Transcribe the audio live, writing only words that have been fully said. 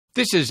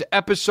This is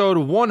episode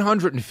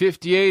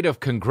 158 of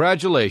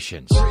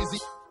Congratulations. Crazy,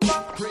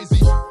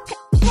 crazy,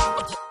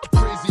 crazy,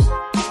 crazy,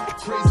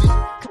 crazy,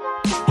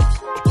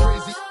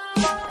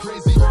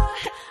 crazy,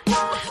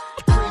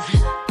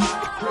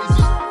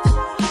 crazy.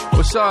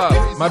 What's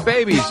up, my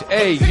babies?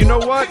 Hey, you know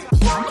what?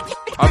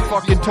 I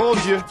fucking told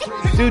you.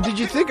 Dude, did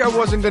you think I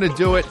wasn't going to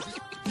do it?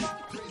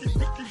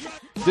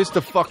 This is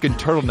the fucking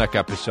turtleneck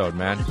episode,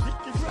 man.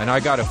 And I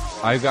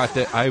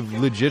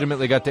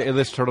legitimately got the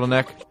illest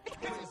turtleneck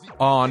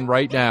on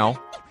right now.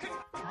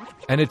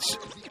 And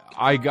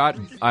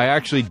I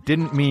actually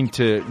didn't mean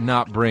to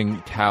not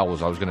bring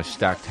towels. I was going to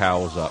stack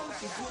towels up.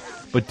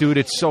 But dude,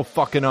 it's so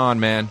fucking on,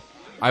 man.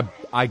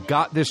 I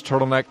got this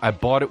turtleneck. I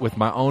bought it with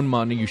my own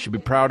money. You should be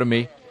proud of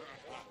me.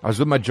 I was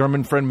with my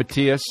German friend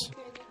Matthias,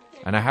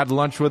 and I had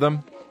lunch with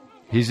him.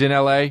 He's in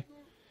LA.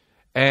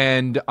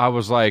 And I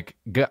was like,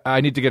 I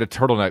need to get a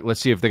turtleneck.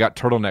 Let's see if they got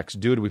turtlenecks.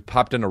 Dude, we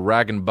popped in a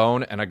Rag &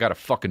 Bone, and I got a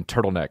fucking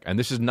turtleneck. And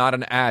this is not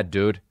an ad,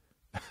 dude.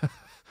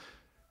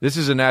 This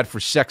is an ad for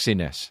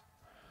sexiness.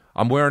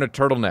 I'm wearing a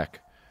turtleneck.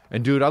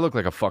 And, dude, I look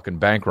like a fucking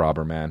bank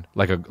robber, man.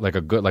 Like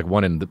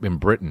one in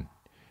Britain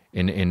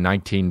in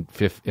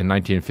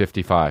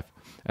 1955.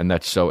 And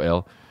that's so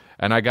ill.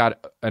 And I got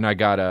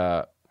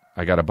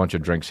a bunch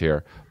of drinks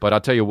here. But I'll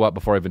tell you what,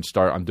 before I even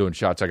start, I'm doing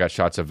shots. I got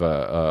shots of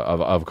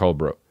cold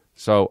brew.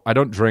 So I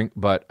don't drink,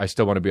 but I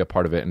still want to be a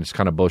part of it, and it's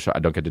kind of bullshit. I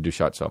don't get to do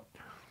shots, so.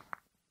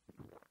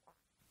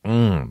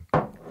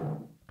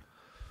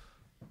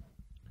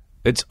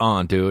 It's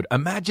on, dude.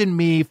 Imagine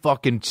me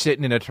fucking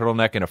sitting in a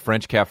turtleneck in a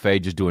French cafe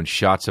just doing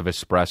shots of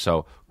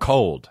espresso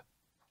cold.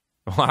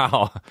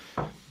 Wow.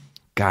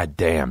 God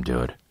damn,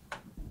 dude.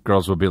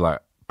 Girls would be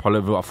like,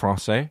 parlez-vous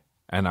français?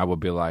 And I would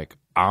be like,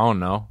 I don't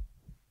know.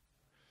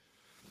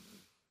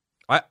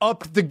 I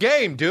upped the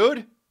game,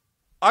 dude.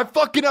 I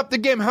fucking upped the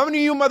game. How many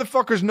of you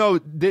motherfuckers know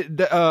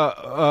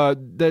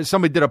that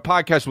somebody did a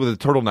podcast with a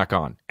turtleneck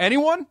on?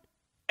 Anyone?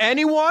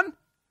 Anyone?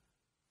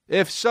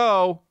 If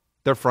so,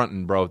 they're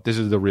fronting, bro. This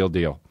is the real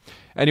deal.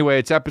 Anyway,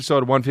 it's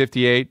episode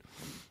 158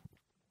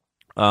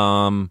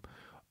 of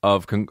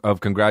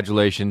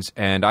Congratulations,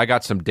 and I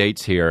got some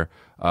dates here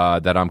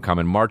that I'm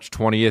coming. March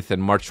 20th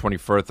and March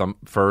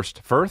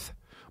 21st.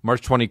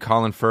 March 20,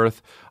 Colin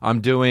Firth. I'm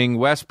doing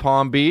West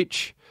Palm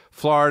Beach,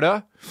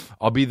 Florida.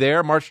 I'll be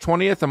there March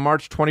 20th and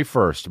March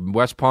 21st,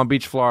 West Palm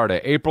Beach, Florida.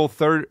 April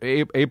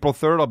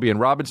 3rd, I'll be in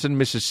Robinson,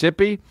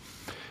 Mississippi.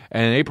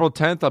 And April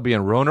 10th, I'll be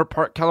in Rohnert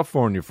Park,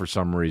 California for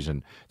some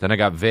reason. Then I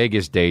got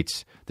Vegas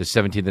dates, the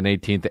 17th and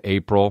 18th of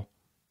April.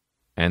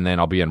 And then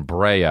I'll be in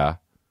Brea,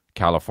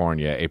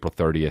 California, April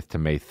 30th to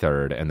May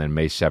 3rd. And then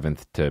May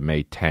 7th to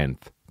May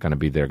 10th. Going to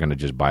be there, going to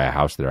just buy a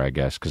house there, I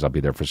guess, because I'll be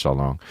there for so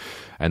long.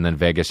 And then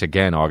Vegas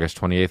again, August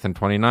 28th and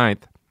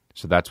 29th.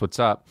 So that's what's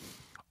up.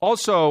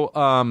 Also,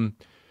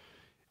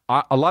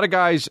 a lot of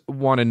guys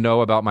want to know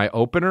about my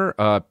opener.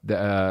 I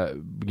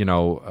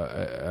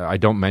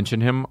don't mention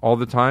him all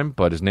the time,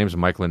 but his name's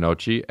Mike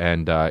Lenoci,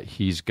 and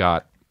he's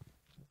got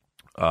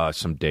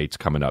some dates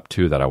coming up,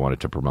 too, that I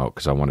wanted to promote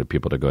because I wanted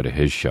people to go to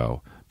his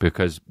show.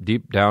 Because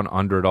deep down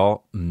under it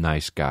all,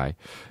 nice guy.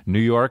 New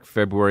York,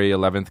 February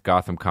 11th,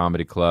 Gotham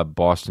Comedy Club.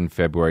 Boston,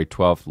 February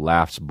 12th,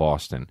 Laughs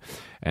Boston.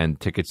 And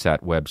tickets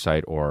at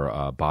website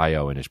or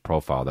bio in his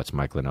profile. That's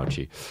Mike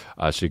Lenoci.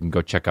 So you can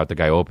go check out the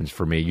guy who opens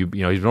for me. He's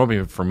been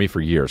opening for me for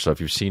years. So if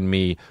you've seen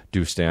me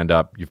do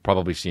stand-up, you've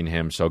probably seen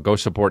him. So go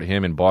support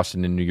him in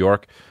Boston and New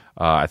York.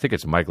 I think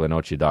it's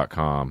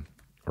MikeLenoci.com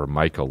or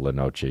Michael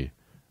Lenoci.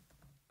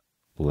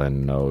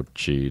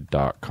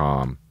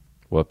 Lenoci.com.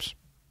 Whoops.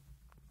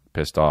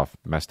 Pissed off.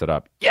 Messed it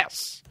up.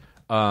 Yes!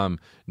 It's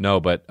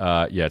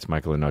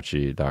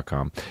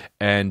MikeLenoci.com.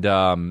 And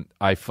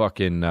I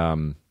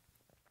fucking...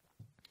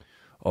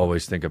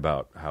 always think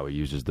about how he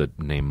uses the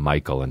name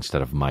Michael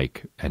instead of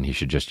Mike, and he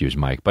should just use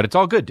Mike. But it's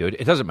all good, dude.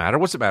 It doesn't matter.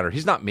 What's it matter?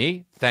 He's not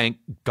me. Thank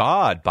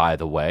God, by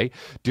the way.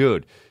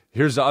 Dude,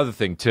 here's the other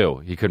thing, too.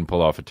 He couldn't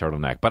pull off a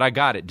turtleneck. But I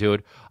got it,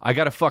 dude. I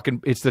got a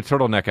fucking... It's the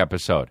turtleneck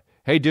episode.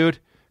 Hey, dude,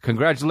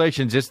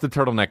 congratulations. It's the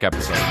turtleneck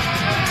episode.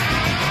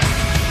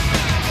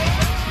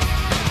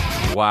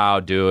 Wow,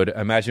 dude.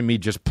 Imagine me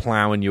just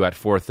plowing you at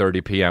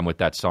 4:30 p.m. with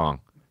that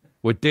song.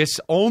 With this,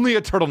 only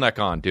a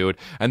turtleneck on, dude.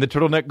 And the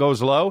turtleneck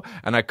goes low,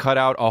 and I cut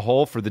out a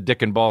hole for the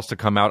dick and balls to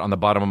come out on the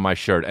bottom of my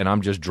shirt, and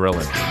I'm just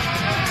drilling.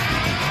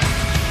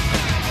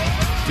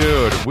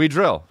 Dude, we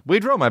drill.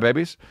 We drill, my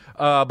babies.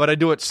 But I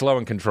do it slow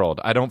and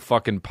controlled. I don't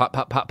fucking pop,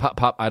 pop, pop, pop,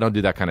 pop. I don't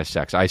do that kind of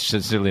sex. I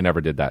sincerely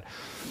never did that.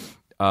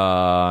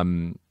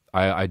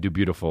 I do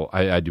beautiful.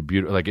 I do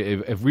beautiful. Like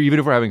even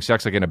if we're having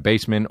sex like in a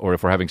basement, or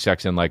if we're having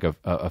sex in like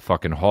a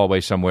fucking hallway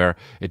somewhere,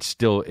 it's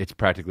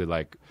practically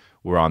like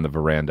we're on the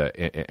veranda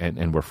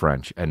and we're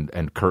French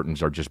and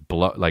curtains are just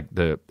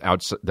the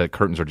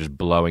curtains are just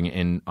blowing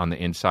in on the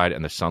inside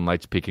and the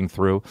sunlight's peeking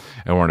through,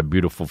 and we're in a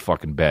beautiful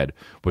fucking bed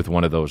with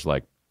one of those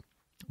like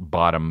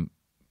bottom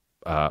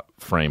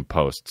frame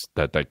posts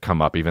that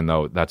come up, even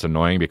though that's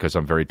annoying because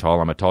I'm very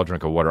tall. I'm a tall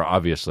drink of water,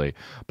 obviously,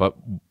 but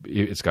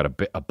it's got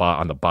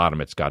on the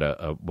bottom. It's got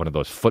a one of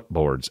those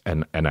footboards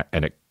and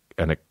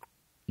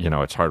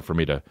it's hard for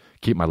me to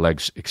keep my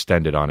legs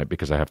extended on it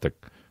because I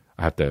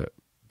have to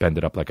bend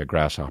it up like a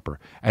grasshopper.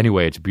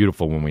 Anyway, it's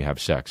beautiful when we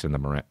have sex in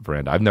the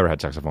veranda. I've never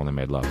had sex. I've only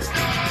made love.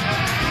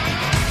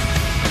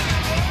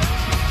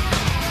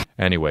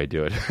 Anyway,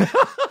 dude.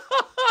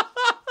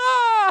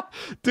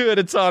 Dude,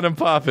 it's on and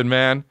popping,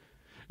 man.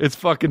 It's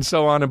fucking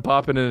so on and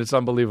popping, and it's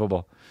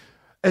unbelievable.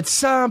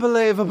 It's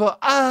unbelievable.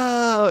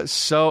 Oh,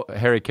 so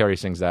Harry Carey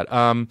sings that.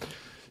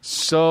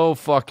 So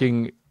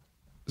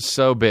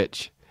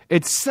bitch.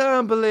 It's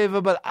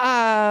unbelievable.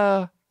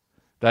 Ah.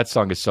 That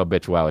song is so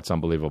bitch. Wow, it's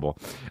unbelievable.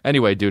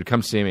 Anyway, dude,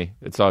 come see me.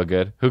 It's all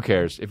good. Who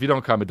cares? If you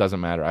don't come, it doesn't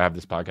matter. I have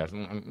this podcast.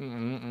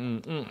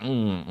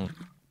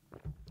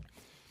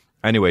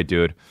 Anyway,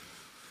 dude,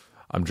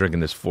 I'm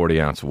drinking this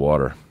 40-ounce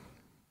water.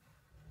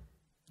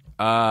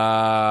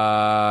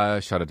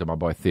 Shout out to my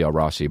boy Theo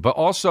Rossi. But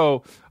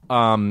also,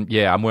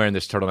 I'm wearing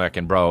this turtleneck,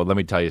 and bro, let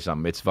me tell you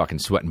something. It's fucking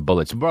sweating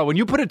bullets. Bro, when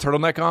you put a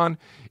turtleneck on,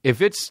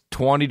 if it's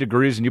 20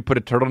 degrees and you put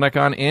a turtleneck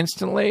on,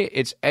 instantly,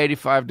 it's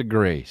 85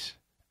 degrees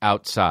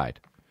outside.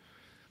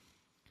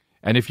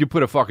 And if you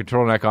put a fucking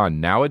turtleneck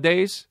on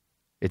nowadays,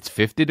 it's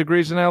 50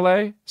 degrees in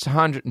LA. It's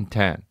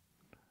 110.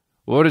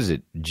 What is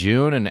it,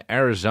 June in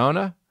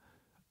Arizona?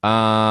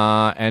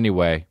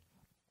 Anyway.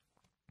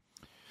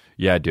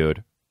 Yeah,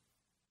 dude.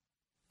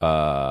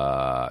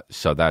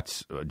 So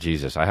that's,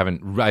 Jesus, I've been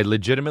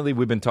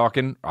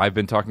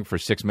talking for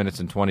 6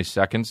 minutes and 20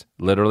 seconds,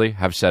 literally,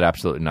 have said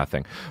absolutely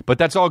nothing. But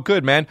that's all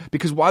good, man,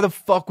 because why the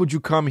fuck would you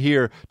come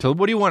here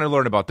what do you want to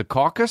learn about the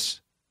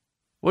caucus?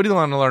 What do you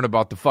want to learn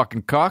about the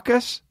fucking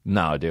caucus?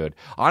 No, dude.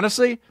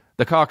 Honestly,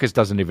 the caucus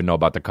doesn't even know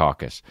about the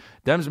caucus.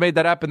 Dems made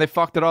that up and they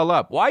fucked it all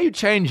up. Why are you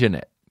changing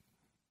it?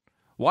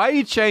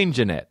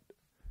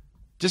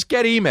 Just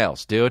get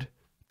emails, dude.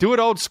 Do it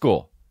old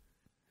school.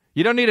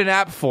 You don't need an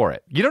app for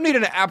it. You don't need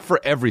an app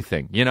for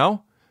everything,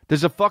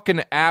 There's a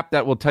fucking app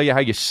that will tell you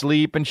how you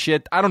sleep and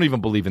shit. I don't even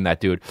believe in that,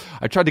 dude.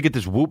 I tried to get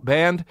this Whoop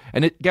band,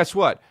 and guess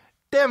what?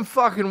 Didn't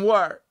fucking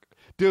work.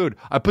 Dude,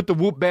 I put the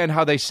Whoop band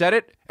how they said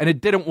it, and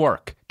it didn't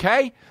work,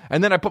 okay?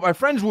 And then I put my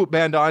friend's Whoop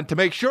band on to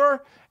make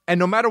sure, and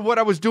no matter what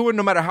I was doing,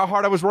 no matter how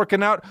hard I was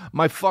working out,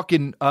 my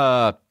fucking,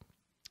 what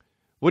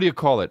do you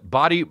call it?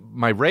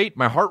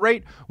 My heart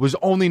rate was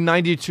only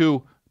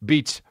 92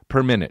 beats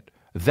per minute.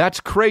 That's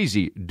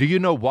crazy. Do you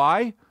know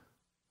why?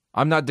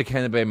 I'm not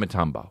Dikembe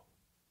Mutombo,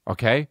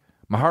 okay?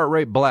 My heart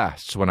rate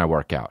blasts when I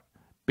work out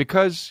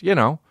because,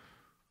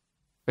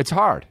 it's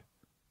hard.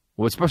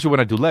 Well, especially when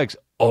I do legs.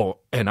 Oh,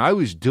 and I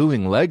was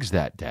doing legs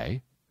that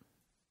day.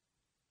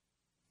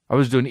 I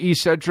was doing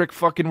eccentric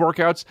fucking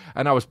workouts,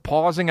 and I was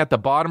pausing at the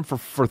bottom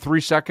for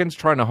 3 seconds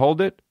trying to hold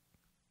it.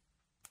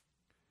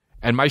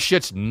 And my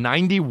shit's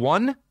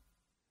 91?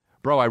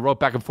 Bro, I wrote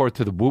back and forth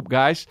to the Whoop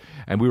guys,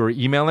 and we were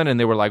emailing, and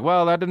they were like,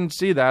 well, I didn't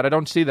see that. I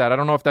don't see that. I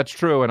don't know if that's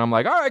true. And I'm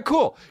like, all right,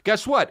 cool.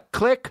 Guess what?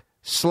 Click,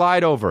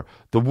 slide over.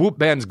 The Whoop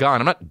band's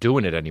gone. I'm not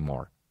doing it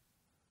anymore.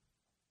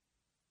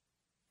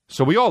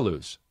 So we all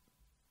lose.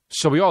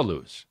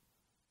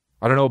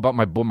 I don't know about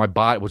my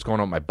body, what's going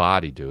on with my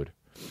body, dude.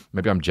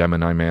 Maybe I'm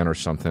Gemini man or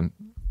something.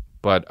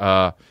 But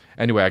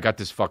anyway, I got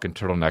this fucking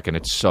turtleneck, and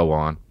it's so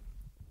on.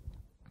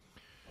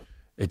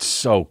 It's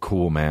so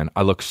cool, man.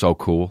 I look so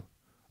cool.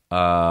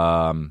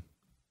 So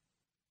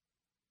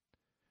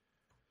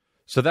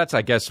that's,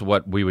 I guess,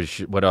 what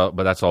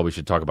but that's all we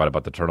should talk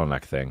about the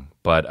turtleneck thing.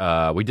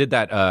 But we did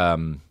that.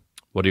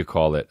 What do you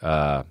call it?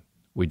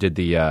 We did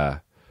the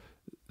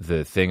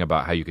thing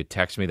about how you could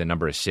text me the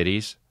number of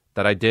cities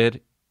that I did,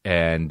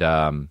 and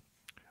on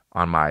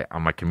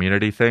my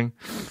community thing,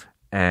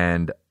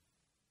 and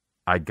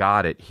I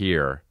got it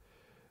here.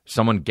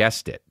 Someone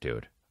guessed it,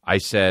 dude. I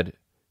said,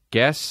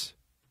 guess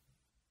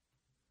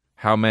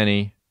how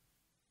many.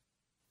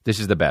 This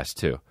is the best,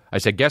 too. I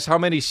said, guess how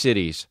many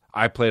cities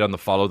I played on the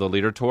Follow the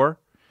Leader tour,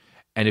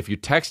 and if you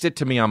text it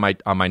to me on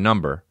my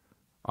number,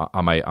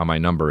 on my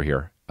number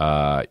here,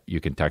 you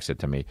can text it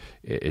to me.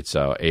 It's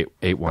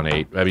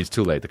 818. I mean, it's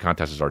too late. The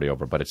contest is already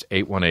over, but it's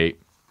 818-239-7087.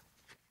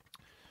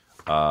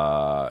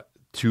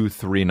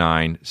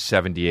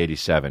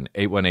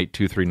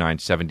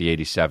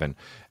 818-239-7087.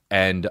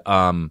 And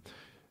I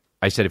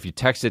said, if you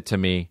text it to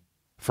me,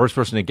 first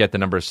person to get the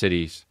number of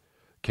cities,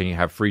 can you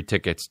have free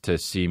tickets to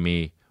see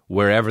me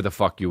wherever the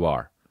fuck you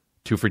are?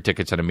 2 free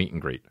tickets and a meet and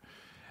greet.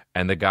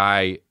 And the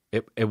guy,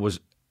 it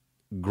was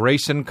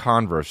Grayson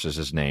Converse is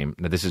his name.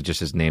 Now, this is just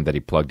his name that he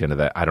plugged into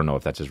that. I don't know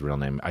if that's his real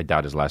name. I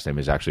doubt his last name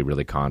is actually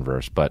really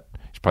Converse, but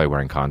he's probably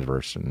wearing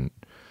Converse and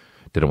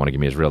didn't want to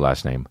give me his real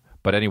last name.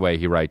 But anyway,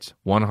 he writes,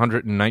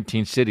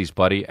 119 cities,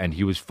 buddy, and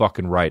he was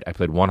fucking right. I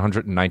played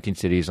 119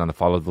 cities on the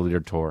Follow the Leader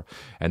tour,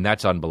 and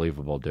that's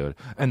unbelievable, dude.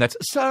 And that's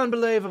so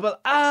unbelievable.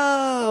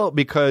 Oh,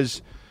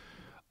 because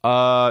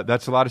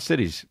that's a lot of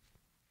cities.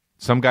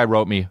 Some guy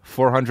wrote me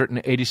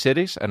 480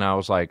 cities, and I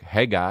was like,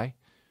 hey, guy,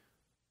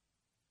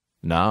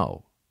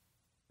 no.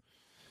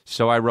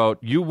 So I wrote,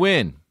 you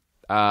win.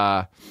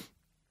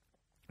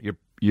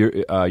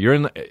 you're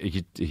in.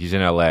 He's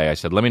in L.A. I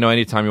said, let me know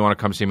anytime you want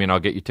to come see me, and I'll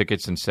get you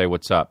tickets and say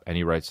what's up. And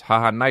he writes,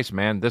 haha, nice,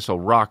 man. This'll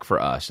rock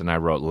for us. And I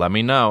wrote, let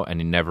me know. And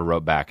he never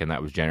wrote back, and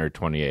that was January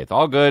 28th.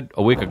 All good,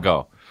 a week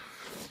ago.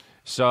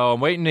 So I'm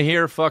waiting to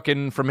hear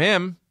fucking from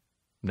him.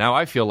 Now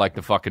I feel like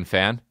the fucking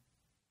fan.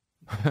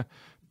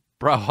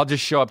 Bro, I'll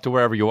just show up to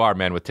wherever you are,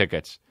 man, with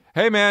tickets.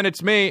 Hey, man,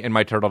 it's me in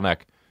my turtleneck.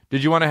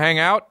 Did you want to hang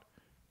out?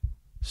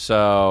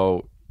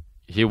 So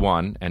he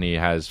won, and he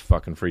has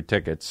fucking free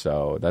tickets,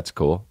 so that's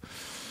cool.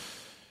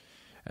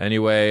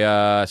 Anyway,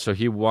 so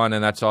he won,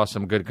 and that's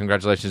awesome. Good,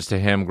 congratulations to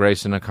him,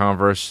 Grayson, a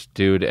Converse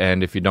dude.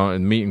 And if you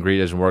don't, meet and greet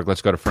doesn't work,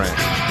 let's go to France.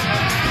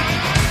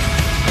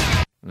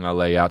 And I'll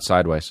lay you out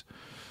sideways.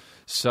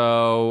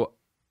 So,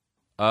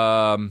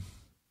 have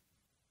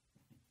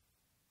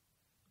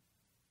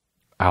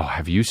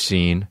you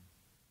seen?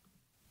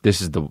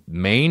 This is the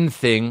main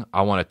thing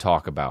I want to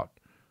talk about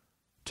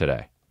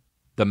today.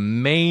 The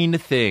main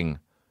thing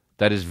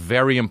that is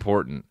very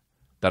important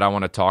that I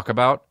want to talk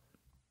about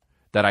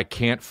that I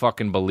can't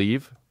fucking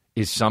believe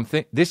is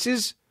something.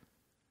 Dude,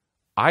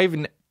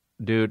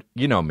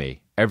 you know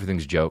me.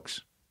 Everything's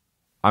jokes.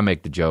 I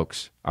make the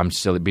jokes. I'm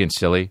silly, being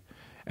silly.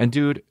 And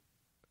dude,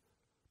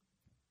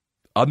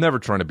 I'm never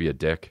trying to be a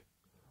dick.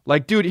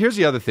 Like, dude, here's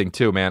the other thing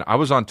too, man. I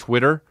was on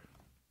Twitter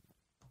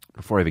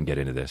before I even get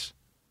into this.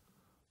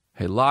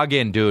 Hey, log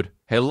in, dude.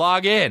 Hey,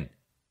 log in.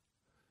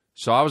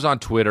 So I was on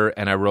Twitter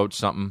and I wrote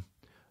something.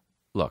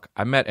 Look,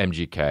 I met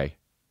MGK,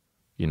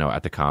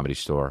 at the Comedy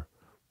Store.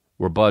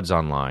 We're buds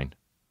online.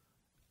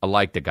 I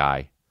like the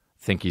guy.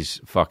 Think he's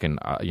fucking,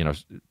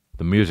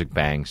 the music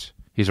bangs.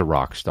 He's a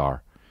rock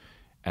star.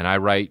 And I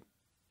write,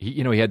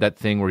 he had that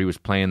thing where he was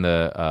playing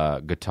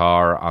the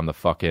guitar on the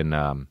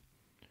fucking,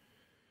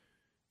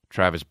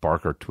 Travis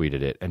Barker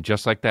tweeted it. And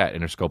just like that,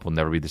 Interscope will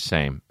never be the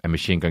same. And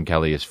Machine Gun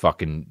Kelly is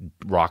fucking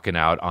rocking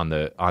out on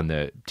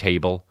the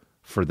table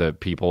for the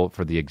people,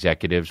 for the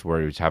executives,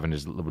 where he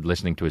was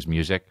listening to his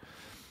music.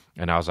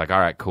 And I was like, all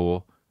right,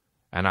 cool.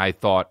 And I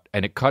thought,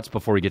 and it cuts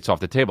before he gets off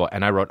the table.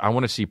 And I wrote, I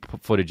want to see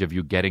footage of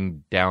you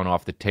getting down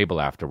off the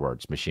table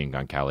afterwards, Machine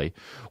Gun Kelly,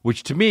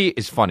 which to me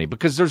is funny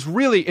because there's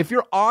really, if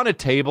you're on a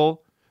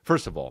table,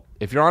 first of all,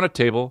 if you're on a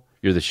table,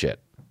 you're the shit.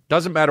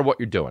 Doesn't matter what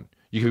you're doing.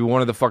 You could be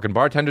one of the fucking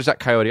bartenders at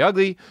Coyote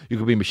Ugly. You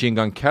could be Machine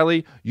Gun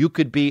Kelly. You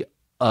could be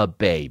a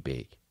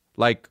baby,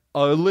 like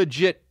a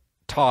legit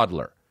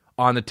toddler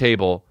on the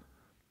table,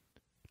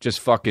 just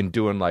fucking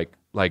doing like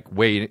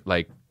waiting,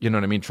 like, you know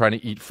what I mean, trying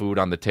to eat food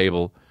on the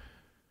table.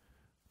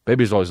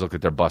 Babies always look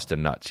like they're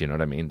busting nuts, you know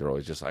what I mean? They're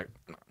always just like...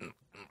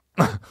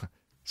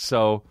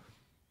 So,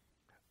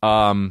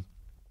 I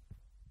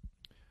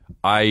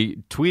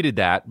tweeted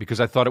that because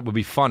I thought it would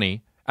be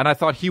funny, and I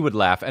thought he would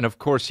laugh, and of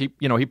course, he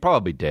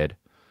probably did.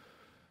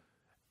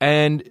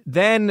 And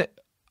then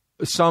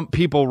some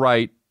people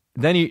write,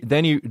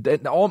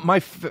 all my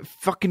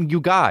fucking you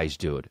guys,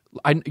 dude.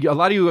 A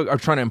lot of you are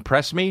trying to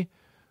impress me.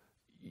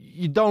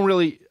 You don't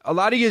really, a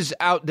lot of yous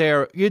out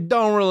there, you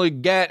don't really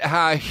get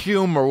how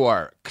humor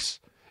works.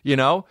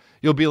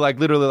 You'll be like,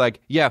 literally like,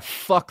 yeah,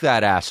 fuck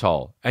that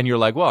asshole. And you're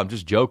like, well, I'm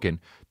just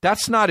joking.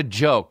 That's not a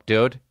joke,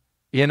 dude.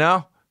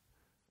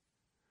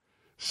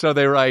 So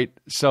they write,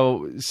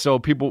 so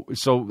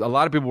a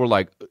lot of people were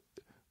like,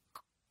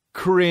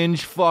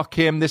 cringe, fuck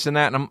him, this and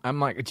that. And I'm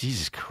like,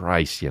 Jesus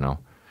Christ,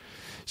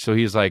 So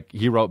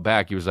he wrote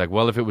back, he was like,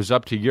 well, if it was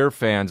up to your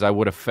fans, I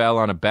would have fell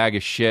on a bag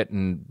of shit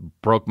and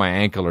broke my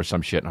ankle or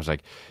some shit. And I was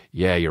like,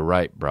 yeah, you're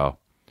right, bro.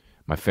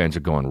 My fans are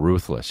going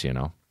ruthless,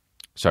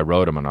 So I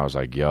wrote him and I was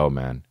like, yo,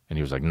 man. And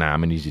he was like, nah,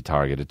 I'm an easy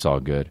target. It's all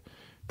good.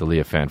 The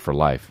Leah fan for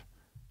life.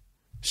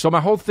 So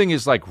my whole thing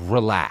is like,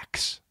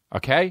 relax,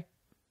 okay?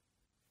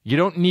 You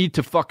don't need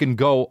to fucking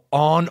go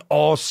on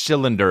all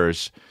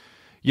cylinders.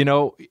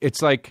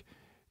 It's like,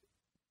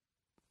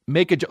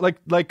 make a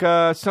like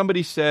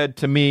somebody said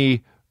to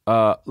me,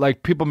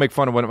 like people make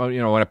fun of when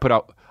I put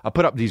up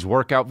these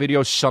workout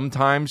videos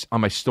sometimes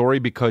on my story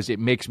because it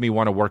makes me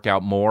want to work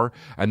out more,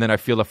 and then I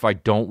feel if I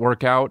don't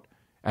work out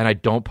and I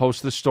don't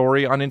post the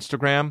story on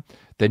Instagram,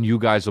 then you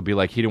guys will be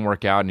like, he didn't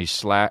work out and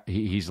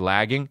he's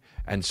lagging,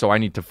 and so I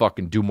need to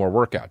fucking do more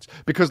workouts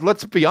because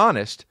let's be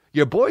honest,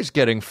 your boy's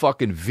getting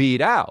fucking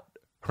V'd out,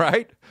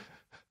 right?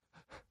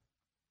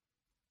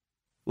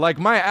 Like,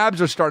 my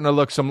abs are starting to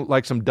look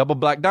like some double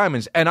black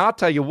diamonds. And I'll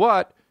tell you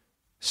what,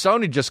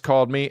 Sony just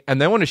called me, and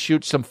they want to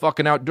shoot some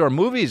fucking outdoor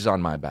movies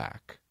on my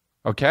back.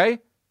 Okay?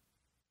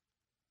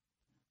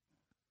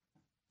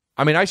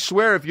 I mean, I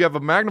swear, if you have a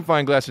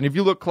magnifying glass, and if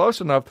you look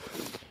close enough,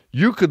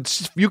 you could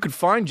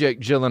find Jake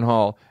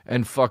Gyllenhaal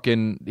and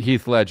fucking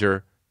Heath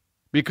Ledger,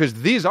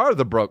 because these are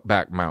the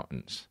Brokeback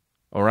Mountains.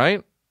 All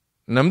right?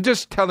 And I'm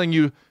just telling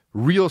you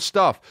real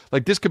stuff.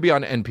 Like, this could be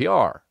on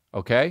NPR.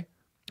 Okay?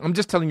 I'm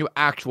just telling you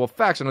actual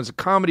facts, and it's a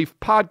comedy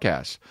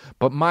podcast.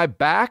 But my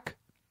back,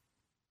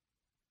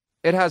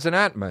 it has an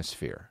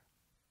atmosphere,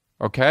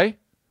 okay?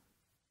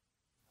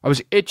 I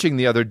was itching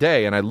the other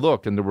day, and I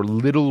looked, and there were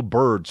little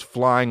birds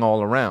flying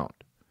all around.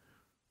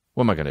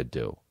 What am I going to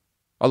do?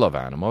 I love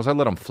animals. I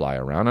let them fly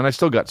around, and I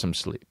still got some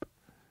sleep.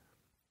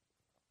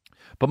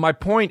 But my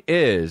point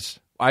is,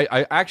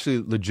 I actually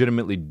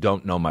legitimately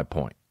don't know my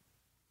point.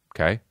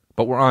 Okay?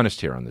 But we're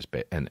honest here on this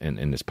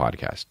in this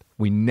podcast.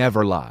 We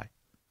never lie.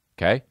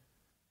 Okay?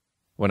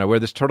 When I wear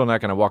this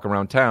turtleneck and I walk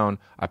around town,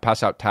 I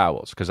pass out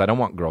towels because I don't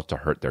want girls to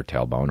hurt their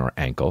tailbone or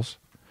ankles.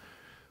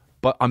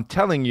 But I'm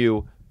telling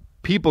you,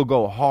 people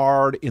go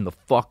hard in the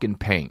fucking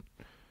paint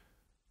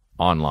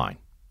online.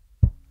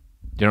 You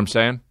know what I'm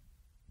saying?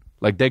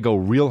 Like, they go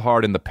real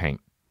hard in the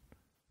paint.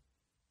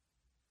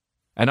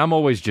 And I'm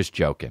always just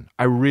joking.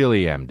 I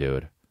really am,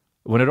 dude.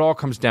 When it all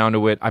comes down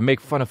to it, I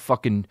make fun of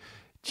fucking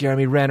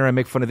Jeremy Renner. I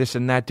make fun of this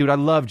and that. Dude, I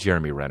love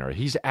Jeremy Renner.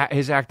 His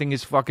acting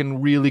is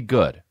fucking really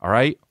good, all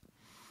right?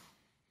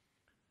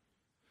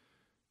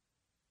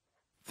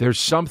 There's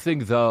something,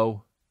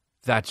 though,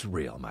 that's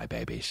real, my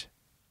babies.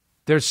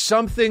 There's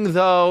something,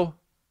 though,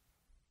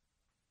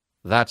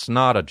 that's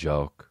not a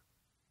joke.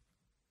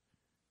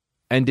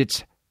 And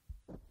it's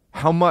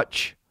how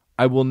much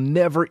I will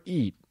never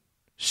eat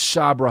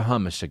Sabra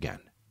hummus again.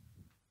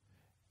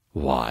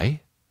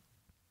 Why?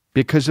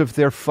 Because of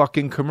their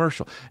fucking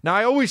commercial. Now,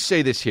 I always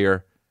say this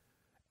here.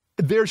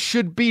 There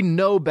should be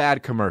no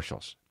bad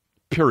commercials.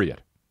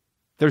 Period.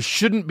 There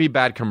shouldn't be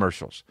bad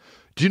commercials.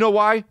 Do you know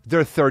why?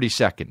 They're 30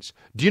 seconds.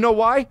 Do you know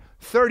why?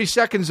 30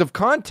 seconds of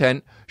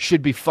content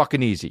should be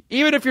fucking easy.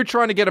 Even if you're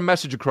trying to get a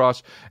message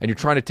across and you're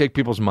trying to take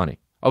people's money.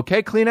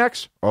 Okay,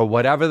 Kleenex? Or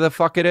whatever the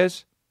fuck it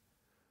is.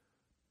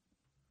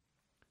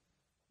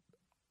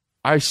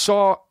 I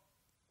saw...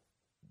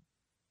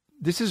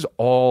 This is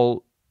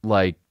all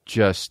like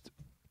just...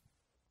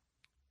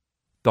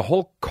 The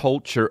whole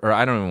culture... Or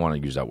I don't even want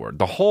to use that word.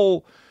 The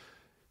whole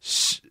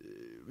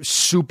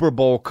Super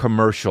Bowl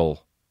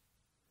commercial.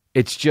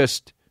 It's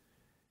just...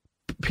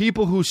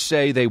 People who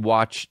say they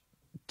watch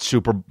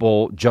Super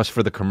Bowl just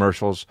for the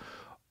commercials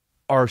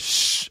are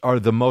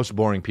the most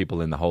boring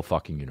people in the whole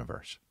fucking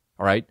universe.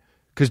 All right?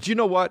 Because do you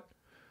know what?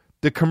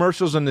 The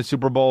commercials in the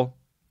Super Bowl,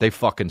 they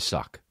fucking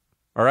suck.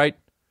 All right?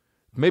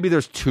 Maybe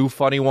there's 2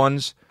 funny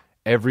ones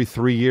every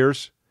 3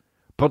 years,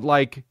 but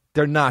like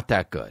they're not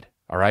that good.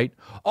 All right?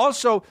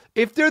 Also,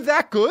 if they're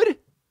that good,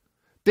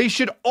 they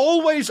should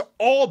always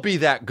all be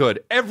that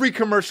good. Every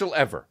commercial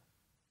ever.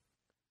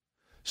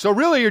 So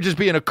really, you're just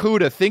being a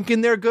CUDA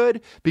thinking they're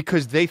good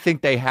because they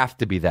think they have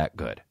to be that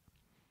good.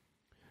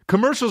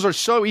 Commercials are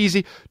so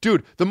easy.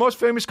 Dude, the most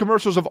famous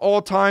commercials of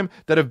all time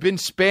that have been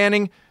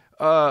spanning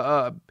time.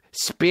 We're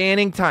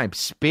spanning time.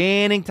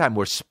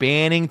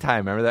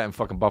 Remember that in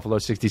fucking Buffalo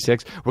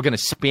 66? We're going to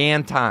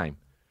span time.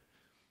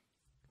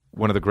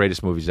 One of the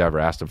greatest movies ever.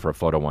 Asked him for a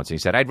photo once. And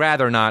he said, I'd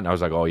rather not. And I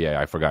was like, oh,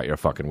 yeah, I forgot. You're a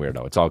fucking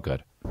weirdo. It's all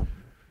good.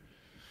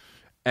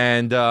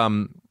 And,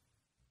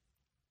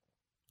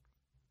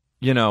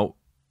 you know,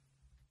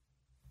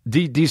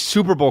 these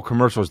Super Bowl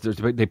commercials,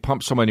 they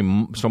pump so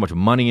much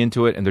money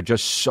into it, and they're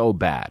just so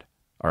bad,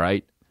 all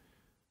right?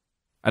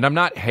 And I'm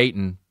not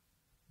hating,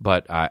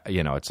 but,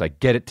 it's like,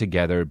 get it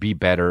together, be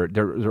better.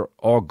 They're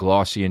all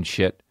glossy and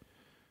shit.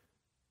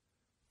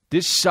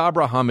 This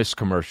Sabra hummus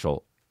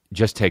commercial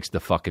just takes the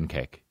fucking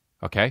cake,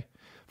 okay?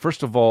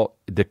 First of all,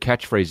 the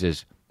catchphrase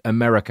is,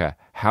 America,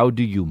 how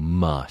do you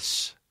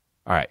muss?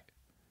 All right,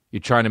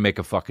 you're trying to make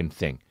a fucking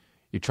thing.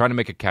 You're trying to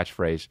make a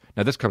catchphrase.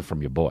 Now, this comes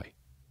from your boy.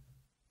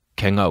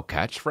 King-O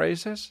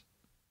catchphrases?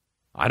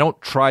 I don't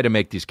try to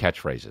make these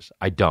catchphrases.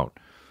 I don't.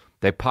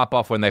 They pop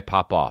off when they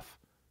pop off.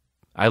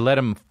 I let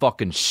them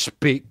fucking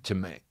speak to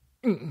me.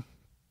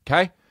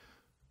 Okay?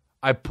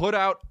 I put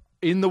out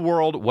in the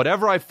world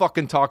whatever I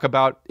fucking talk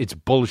about, it's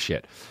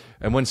bullshit.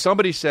 And when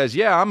somebody says,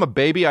 yeah, I'm a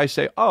baby, I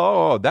say,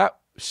 oh, that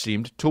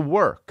seemed to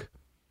work.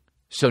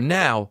 So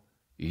now,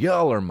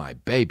 y'all are my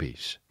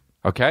babies.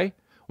 Okay?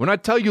 When I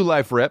tell you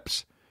life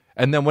rips,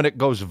 and then when it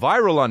goes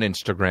viral on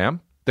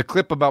Instagram, the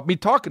clip about me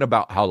talking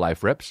about how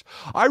life rips,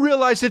 I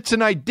realize it's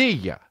an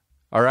idea,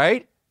 all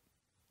right?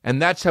 And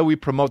that's how we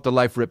promote the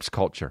life rips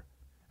culture.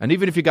 And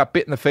even if you got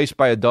bit in the face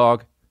by a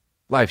dog,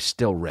 life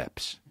still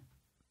rips,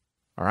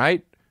 all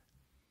right?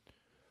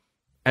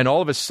 And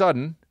all of a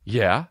sudden,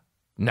 yeah,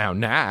 now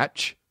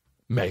Natch,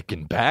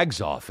 making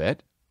bags off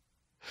it.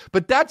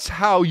 But that's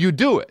how you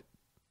do it.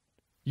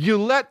 You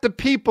let the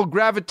people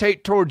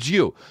gravitate towards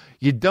you.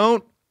 You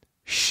don't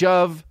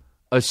shove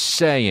a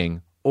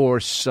saying or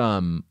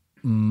some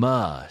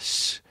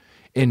muss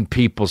in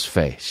people's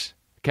face.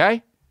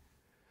 Okay?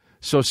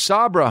 So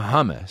Sabra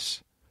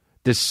hummus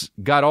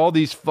got all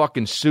these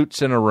fucking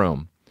suits in a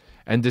room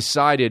and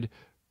decided,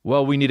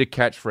 well, we need a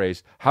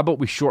catchphrase. How about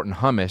we shorten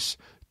hummus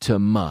to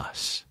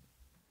muss?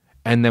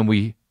 And then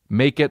we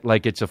make it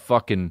like it's a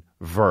fucking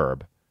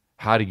verb.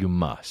 How do you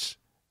muss?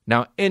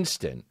 Now,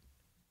 instant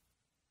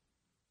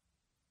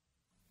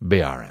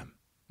BRM.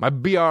 My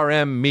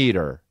BRM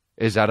meter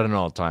is at an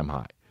all-time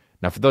high.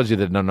 Now, for those of you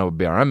that don't know what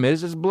BRM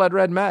is, it's blood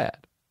red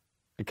mad.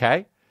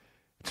 Okay?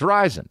 It's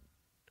rising.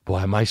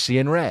 Why am I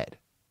seeing red?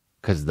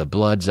 Because the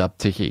blood's up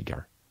to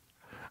here.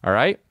 All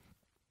right?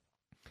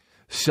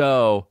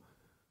 So,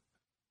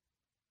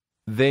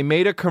 they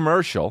made a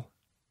commercial.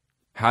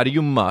 How do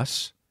you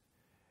muss?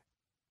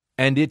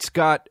 And it's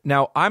got...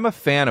 Now, I'm a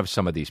fan of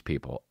some of these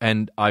people.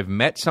 And I've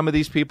met some of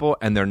these people,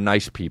 and they're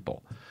nice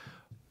people.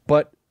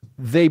 But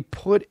they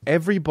put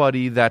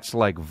everybody that's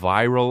like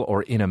viral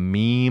or in a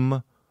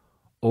meme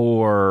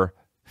or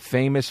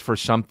famous for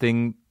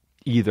something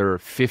either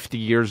 50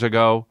 years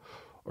ago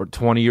or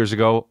 20 years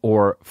ago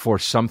or for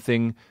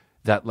something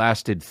that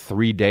lasted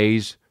 3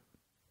 days,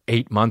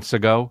 8 months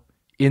ago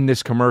in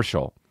this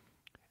commercial.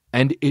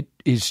 And it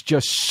is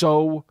just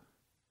so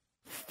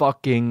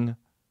fucking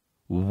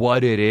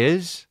what it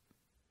is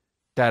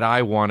that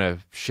I want to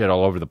shit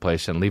all over the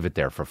place and leave it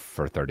there for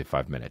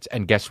 35 minutes.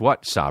 And guess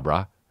what,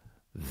 Sabra?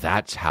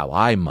 That's how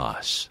I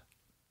muss.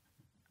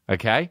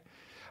 Okay?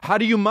 How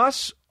do you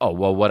muss? Oh,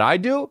 well, what I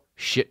do?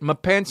 Shit in my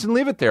pants and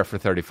leave it there for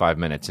 35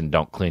 minutes and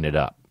don't clean it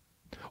up.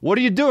 What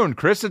are you doing,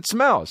 Chris? It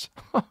smells.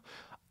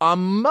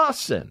 I'm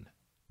mussing.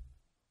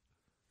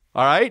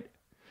 All right?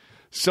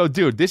 So,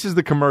 dude, this is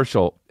the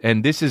commercial,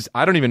 and this is,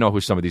 I don't even know who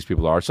some of these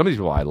people are. Some of these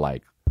people I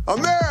like.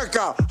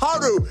 America, how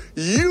do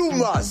you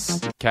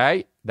muss?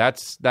 Okay?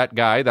 That's that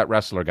guy, that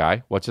wrestler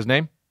guy. What's his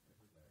name?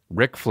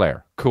 Ric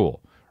Flair.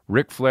 Cool.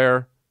 Ric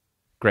Flair,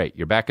 great.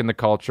 You're back in the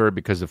culture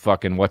because of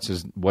fucking, the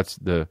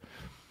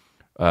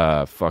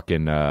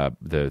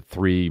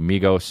Three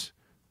Migos.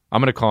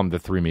 I'm going to call them the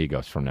Three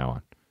Migos from now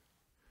on.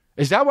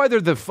 Is that why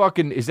they're the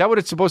fucking, is that what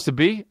it's supposed to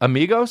be?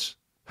 Amigos?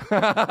 Dude,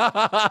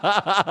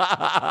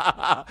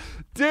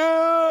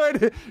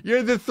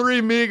 you're the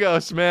Three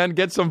Migos, man.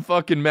 Get some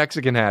fucking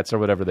Mexican hats or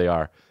whatever they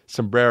are.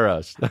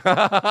 Sombreros. The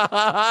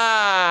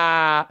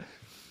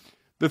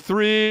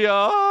Three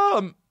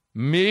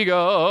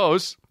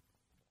Migos.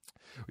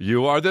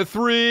 You are the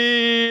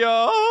Three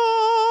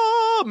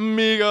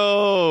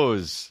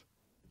Migos.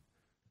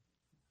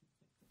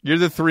 You're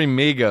the Three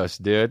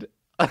Migos, dude.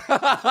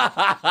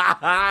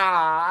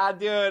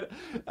 Dude,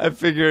 I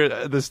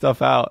figured this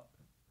stuff out.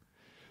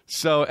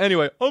 So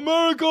anyway,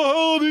 America,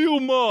 how do you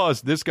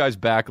muss? This guy's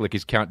back like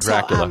he's Count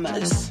Dracula.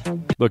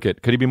 Look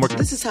it. Could he be more?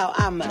 This is how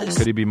I must.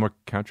 Could he be more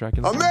Count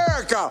Dracula?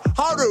 America,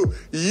 how do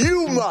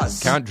you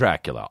muss? Count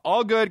Dracula.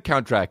 All good.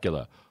 Count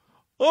Dracula.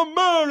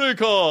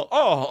 America,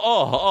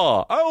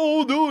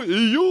 how do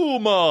you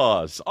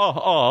muss?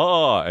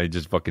 And he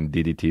just fucking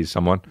DDTs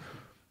someone.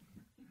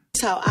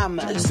 This is how I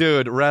must.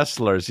 Dude,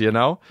 wrestlers, you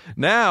know?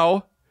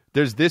 Now,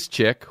 there's this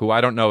chick who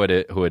I don't know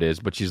who it is,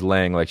 but she's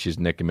laying like she's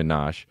Nicki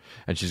Minaj,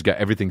 and she's got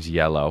everything's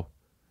yellow,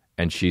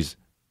 and she's.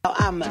 How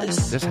I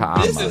must. This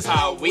is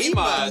how we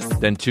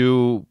must. Then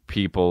two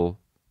people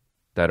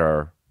that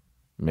are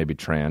maybe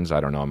trans.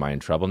 I don't know. Am I in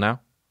trouble now?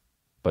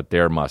 But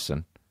they're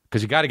mussing.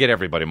 Because you got to get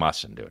everybody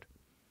mussing, dude.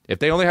 If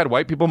they only had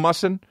white people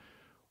mussing,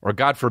 or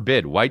God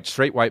forbid,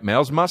 straight white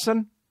males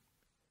mussing,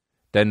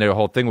 then their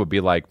whole thing would be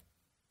like,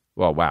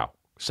 well, wow,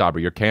 Sabra,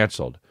 you're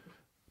canceled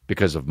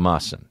because of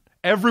mussing.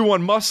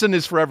 Everyone mussing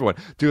is for everyone,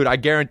 dude. I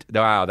guarantee.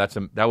 Wow,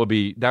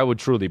 that would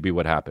truly be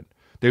what happened.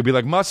 They'd be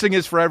like, mussing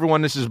is for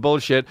everyone. This is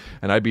bullshit,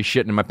 and I'd be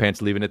shitting in my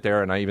pants, leaving it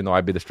there. And even though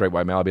I'd be the straight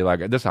white male, I'd be like,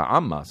 this is how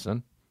I'm mussing,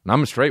 and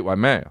I'm a straight white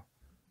male.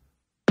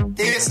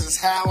 This is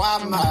how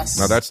I must.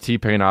 Now that's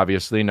T-Pain,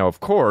 obviously. Now, of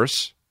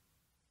course,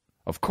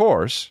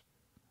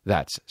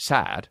 that's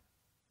sad.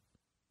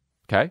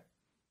 Okay,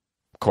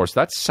 of course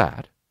that's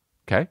sad.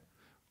 Okay.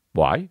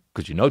 Why?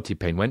 Because you know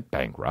T-Pain went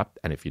bankrupt,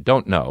 and if you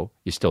don't know,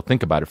 you still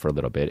think about it for a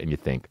little bit, and you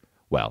think,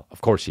 well,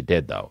 of course he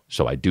did, though,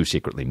 so I do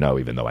secretly know,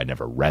 even though I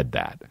never read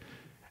that.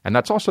 And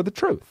that's also the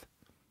truth,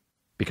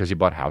 because he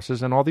bought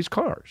houses and all these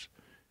cars.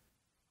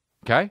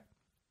 Okay?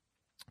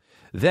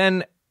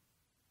 Then,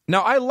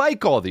 now I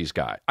like all these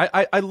guys.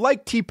 I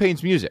like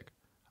T-Pain's music.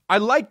 I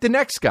like the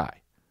next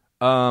guy.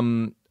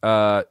 The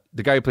guy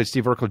who played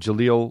Steve Urkel,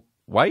 Jaleel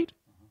White?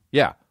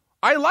 Yeah.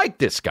 I like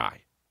this guy.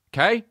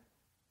 Okay?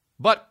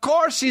 But of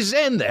course he's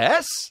in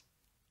this.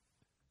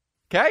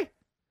 Okay?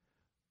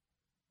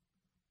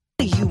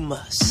 You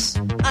must.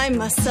 I'm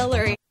a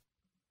celery.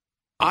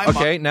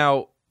 Okay,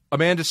 now,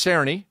 Amanda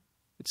Cerny.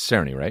 It's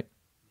Cerny, right?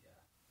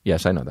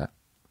 Yes, I know that.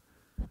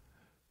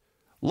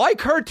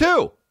 Like her,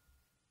 too.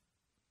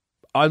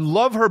 I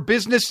love her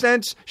business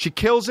sense. She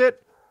kills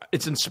it.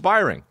 It's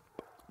inspiring.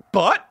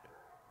 But,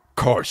 of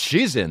course,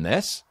 she's in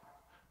this.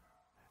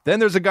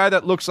 Then there's a guy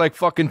that looks like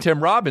fucking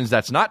Tim Robbins.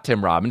 That's not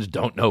Tim Robbins.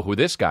 Don't know who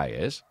this guy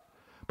is.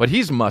 But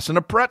he's mussing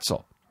a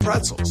pretzel.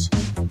 Pretzels.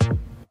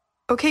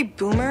 Okay,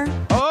 boomer.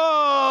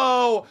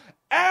 Oh,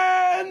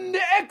 and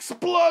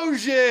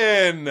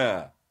explosion.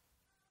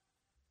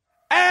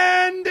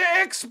 And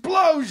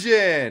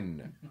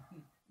explosion.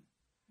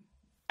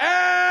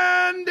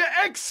 And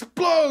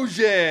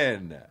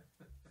explosion.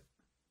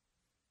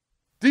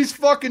 These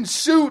fucking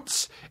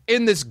suits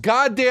in this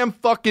goddamn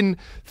fucking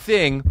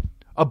thing.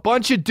 A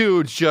bunch of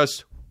dudes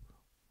just,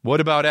 what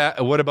about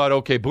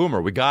Okay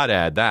Boomer? We gotta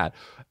add that.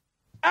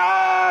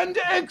 And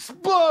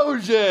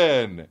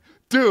explosion!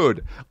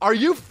 Dude, are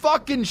you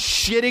fucking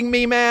shitting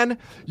me, man?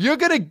 You're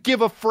gonna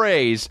give a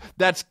phrase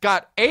that's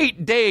got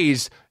 8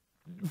 days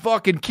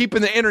fucking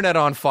keeping the internet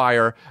on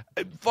fire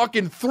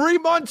fucking 3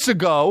 months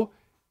ago,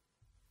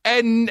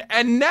 and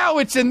now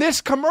it's in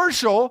this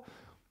commercial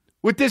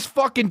with this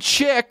fucking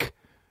chick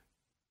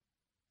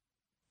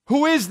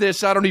Who is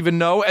this? I don't even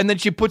know. And then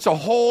she puts a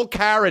whole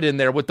carrot in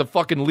there with the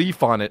fucking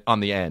leaf on it on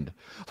the end.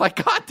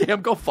 Like,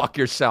 goddamn, go fuck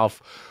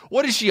yourself.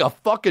 What is she, a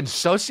fucking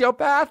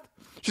sociopath?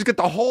 She's got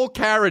the whole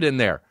carrot in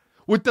there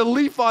with the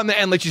leaf on the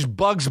end like she's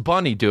Bugs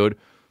Bunny, dude.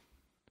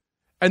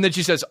 And then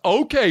she says,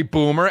 okay,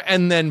 boomer,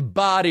 and then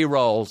body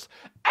rolls.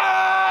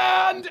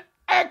 And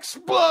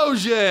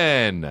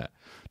explosion.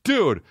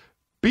 Dude,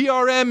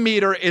 BRM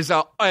meter is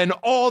an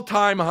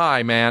all-time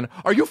high, man.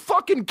 Are you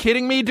fucking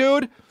kidding me,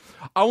 dude?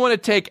 I want to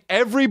take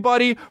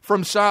everybody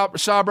from Sabra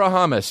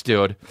Hummus,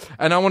 dude,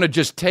 and I want to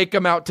just take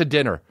them out to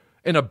dinner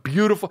in a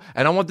beautiful,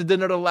 and I want the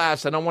dinner to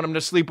last, and I want them to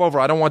sleep over.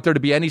 I don't want there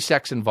to be any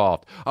sex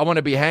involved. I want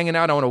to be hanging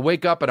out. I want to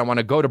wake up, and I want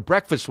to go to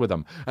breakfast with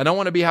them, and I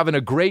want to be having a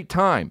great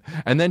time.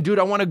 And then, dude,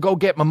 I want to go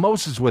get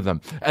mimosas with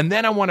them, and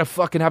then I want to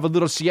fucking have a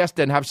little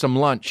siesta and have some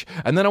lunch,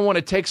 and then I want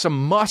to take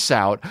some muss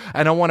out,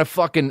 and I want to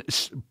fucking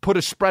put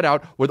a spread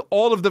out with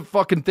all of the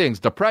fucking things,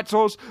 the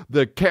pretzels,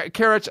 the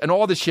carrots, and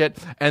all the shit,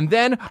 and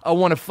then I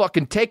want to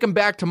fucking take them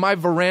back to my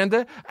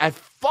veranda at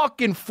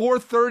fucking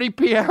 4:30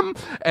 p.m.,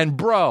 and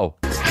bro...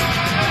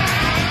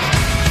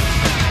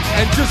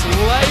 and just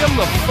lay him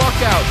the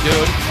fuck out,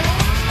 dude.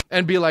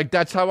 And be like,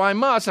 that's how I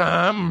must.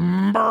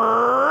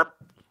 Burp.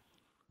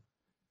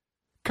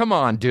 Come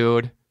on,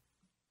 dude.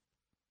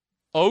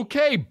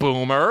 Okay,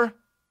 boomer.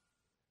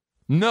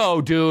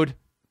 No, dude.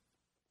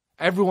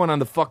 Everyone on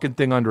the fucking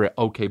thing under it.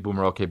 Okay,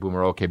 boomer, okay,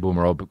 boomer, okay,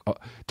 boomer. Oh,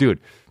 dude,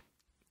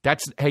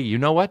 that's, hey, you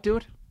know what,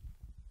 dude?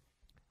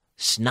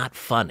 It's not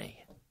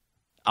funny.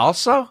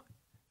 Also,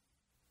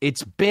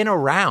 it's been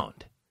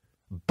around.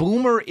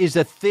 Boomer is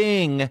a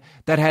thing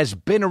that has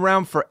been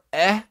around for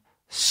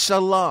so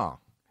long.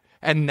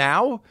 And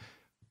now,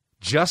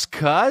 just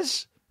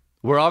cuz,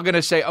 we're all going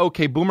to say,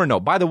 okay, boomer,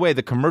 no. By the way,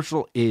 the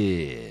commercial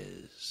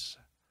is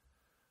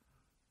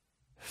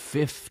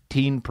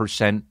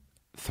 15%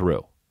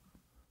 through.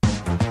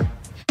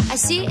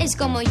 Así es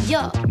como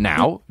yo.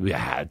 Now, we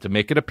had to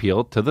make it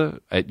appeal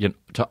to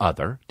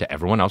to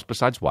everyone else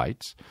besides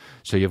whites.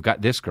 So you've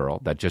got this girl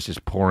that just is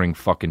pouring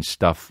fucking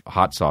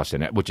hot sauce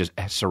in it, which is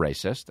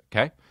racist.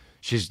 Okay,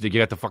 you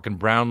got the fucking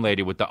brown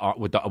lady with the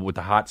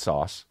hot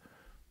sauce.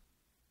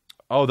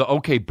 Oh, the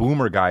okay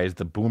boomer guy is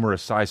the boomer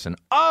Esiason.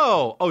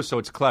 Oh, so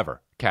it's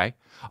clever. Okay.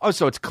 Oh,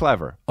 so it's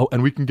clever. Oh,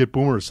 and we can get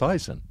boomer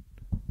Esiason.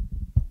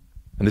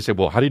 And they say,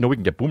 well, how do you know we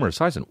can get boomer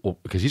Esiason? Well,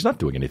 because he's not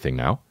doing anything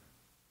now.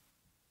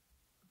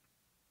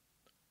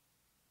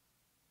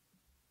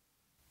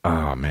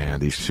 Oh,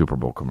 man, these Super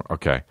Bowl commercials.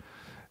 Okay.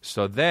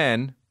 So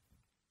then,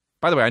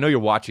 by the way, I know you're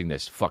watching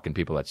this, fucking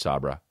people at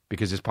Sabra,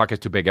 because this podcast is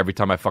too big. Every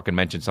time I fucking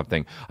mention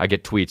something, I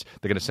get tweets.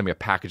 They're going to send me a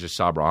package of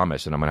Sabra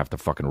hummus, and I'm going to have to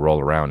fucking roll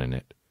around in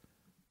it.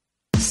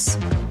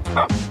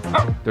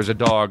 There's a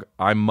dog,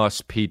 I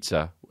must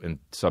pizza, in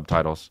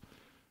subtitles.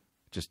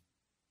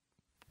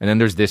 And then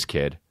there's this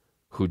kid,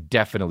 who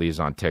definitely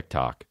is on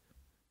TikTok.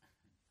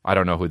 I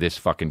don't know who this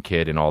fucking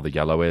kid in all the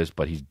yellow is,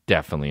 but he's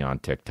definitely on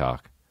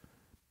TikTok.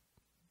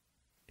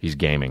 He's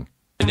gaming.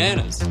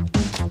 Bananas.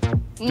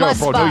 Bro,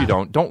 no, you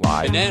don't. Don't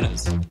lie.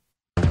 Bananas.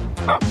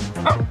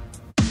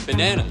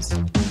 Bananas.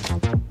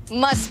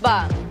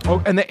 Musba.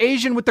 Oh, and the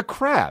Asian with the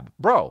crab.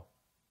 Bro,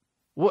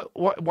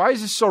 why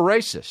is this so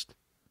racist?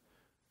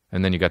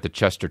 And then you got the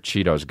Chester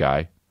Cheetos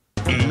guy.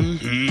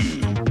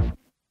 Mm-hmm.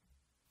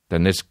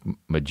 Then this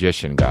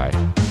magician guy,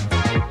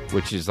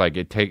 which is like,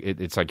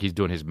 it's like he's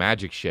doing his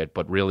magic shit,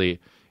 but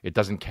really it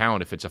doesn't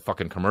count if it's a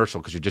fucking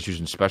commercial because you're just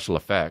using special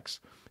effects.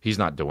 He's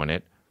not doing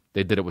it.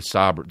 They did it with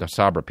the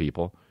Sabra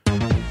people.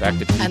 Back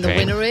to T-Pain. And the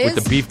winner is?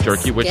 With the beef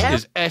jerky, which Skip?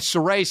 is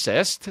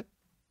racist.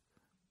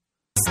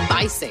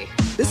 Spicy.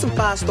 This some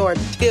 5-star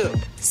tip.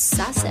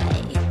 Sassy.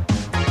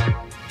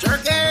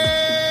 Jerky!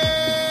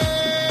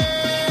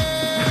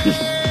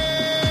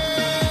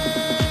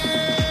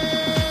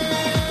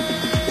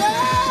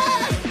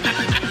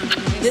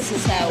 This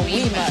is how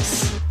we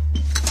must.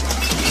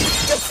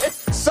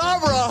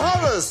 Sabra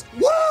Hummus!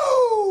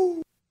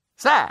 Woo!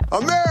 Sad.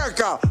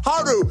 America,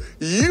 how do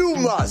you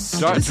must? This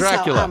is how I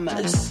Dracula.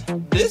 must.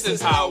 This is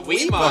how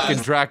we must.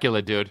 Fucking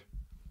Dracula, dude.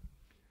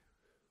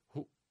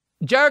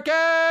 Jerky!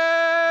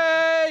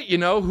 You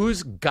know,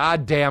 whose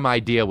goddamn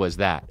idea was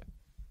that?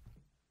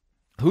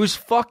 Whose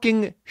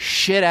fucking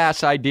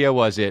shit-ass idea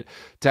was it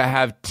to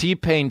have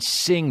T-Pain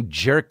sing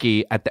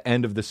Jerky at the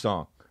end of the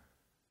song?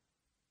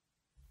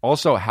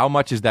 Also, how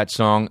much is that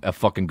song a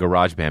fucking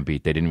garage band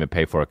beat? They didn't even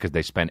pay for it because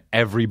they spent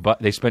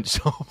they spent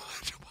so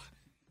much money.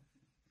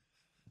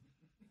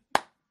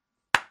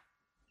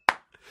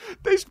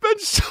 They spent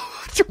so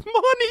much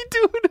money,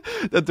 dude,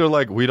 that they're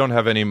like, we don't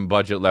have any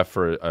budget left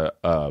for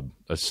a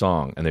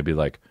song. And they'd be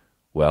like,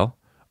 well,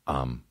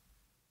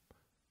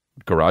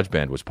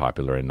 GarageBand was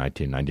popular in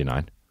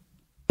 1999.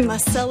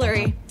 Must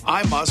celery.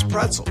 I must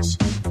pretzels.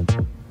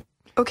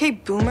 Okay,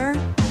 boomer.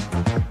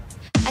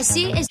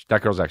 Así es.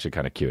 That girl's actually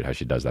kind of cute, how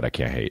she does that. I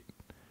can't hate.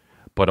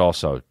 But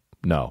also,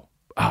 no.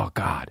 Oh,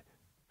 God.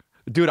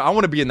 Dude, I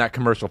want to be in that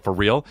commercial for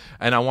real,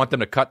 and I want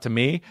them to cut to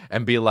me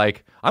and be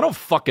like, I don't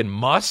fucking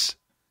muss.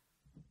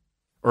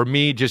 Or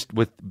me just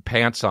with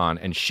pants on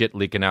and shit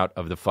leaking out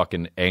of the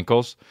fucking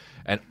ankles.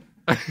 And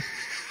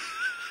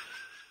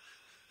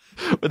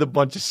with a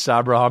bunch of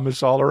Sabra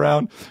hummus all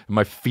around, and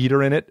my feet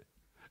are in it,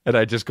 and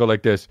I just go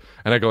like this,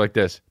 and I go like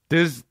this.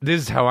 This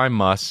is how I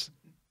must.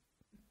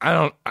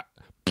 And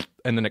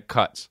then it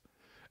cuts.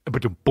 And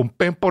Boomer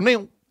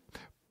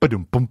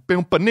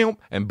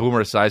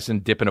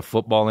Esiason dipping a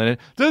football in it.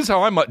 This is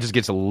how I must. Just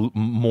gets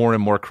more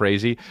and more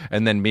crazy,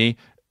 and then me.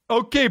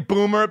 Okay,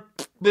 Boomer.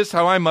 This is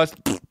how I must.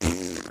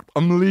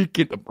 I'm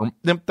leaking.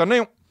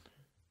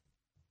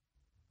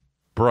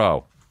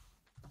 Bro.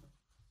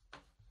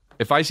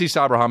 If I see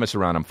Sabra hummus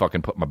around, I'm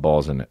fucking putting my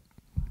balls in it.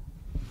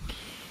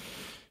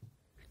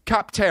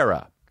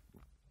 Capterra.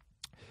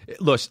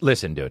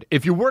 Listen, dude.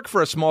 If you work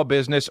for a small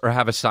business or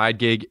have a side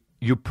gig,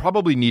 you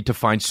probably need to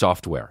find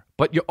software.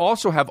 But you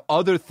also have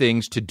other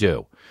things to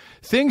do.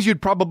 Things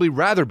you'd probably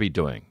rather be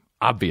doing,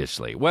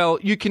 obviously. Well,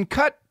 you can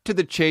cut to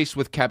the chase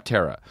with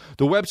Capterra,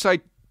 the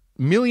website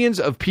millions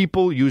of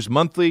people use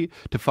monthly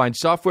to find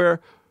software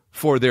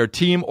for their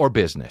team or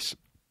business.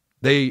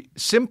 They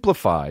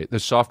simplify the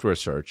software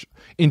search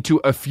into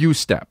a few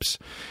steps.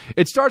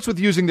 It starts with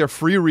using their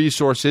free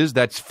resources,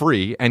 that's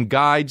free, and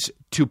guides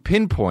to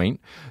pinpoint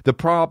the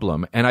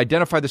problem and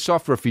identify the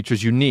software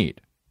features you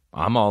need.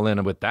 I'm all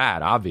in with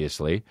that,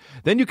 obviously.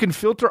 Then you can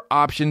filter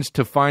options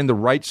to find the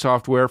right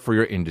software for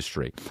your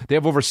industry. They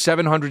have over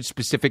 700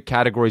 specific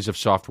categories of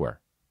software.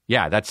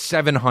 Yeah, that's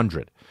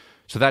 700.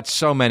 So that's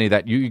so many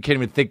that you can't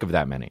even think of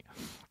that many.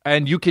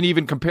 And you can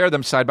even compare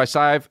them side by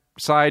side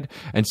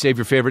and save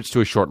your favorites to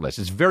a short list.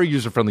 It's very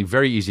user-friendly,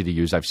 very easy to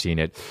use. I've seen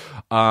it.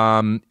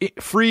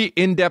 Free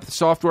in-depth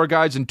software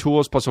guides and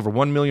tools, plus over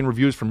 1 million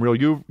reviews from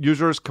real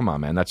users. Come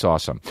on, man. That's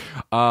awesome.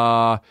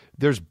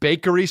 There's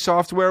bakery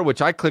software,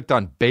 which I clicked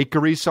on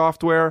bakery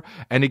software,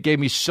 and it gave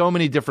me so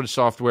many different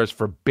softwares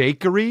for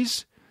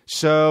bakeries.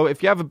 So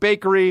if you have a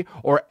bakery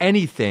or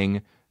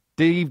anything,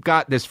 they've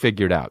got this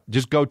figured out.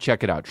 Just go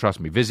check it out. Trust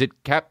me.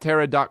 Visit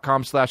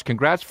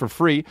capterra.com/congrats for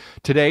free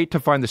today to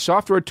find the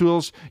software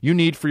tools you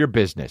need for your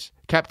business.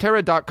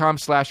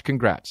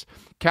 capterra.com/congrats.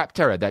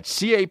 Capterra, that's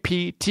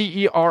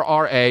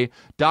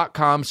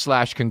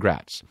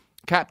CAPTERRA.com/congrats.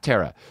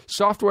 Capterra,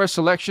 software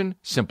selection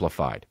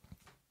simplified.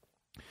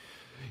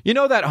 You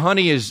know that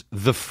Honey is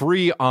the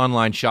free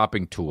online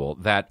shopping tool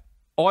that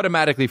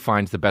automatically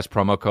finds the best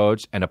promo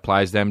codes and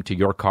applies them to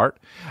your cart?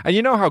 And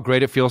you know how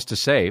great it feels to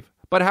save.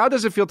 But how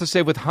does it feel to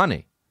save with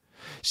Honey?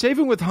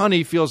 Saving with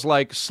Honey feels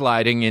like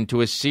sliding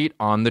into a seat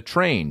on the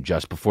train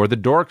just before the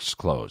doors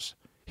close,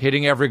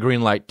 hitting every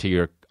green light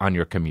on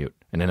your commute.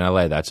 And in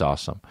LA, that's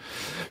awesome.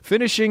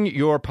 Finishing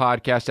your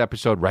podcast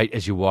episode right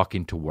as you walk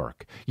into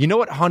work. You know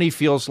what Honey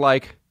feels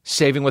like?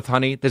 Saving with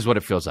Honey? This is what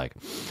it feels like.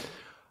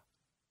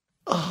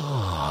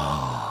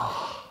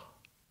 Oh.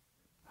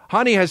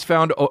 Honey has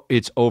found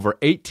its over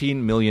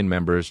 18 million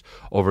members,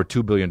 over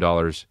 $2 billion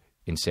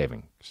in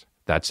savings.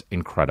 That's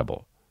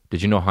incredible.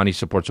 Did you know Honey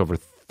supports over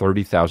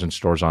 30,000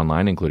 stores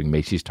online, including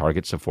Macy's,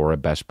 Target, Sephora,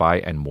 Best Buy,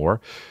 and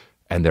more?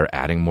 And they're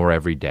adding more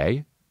every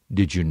day?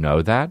 Did you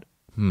know that?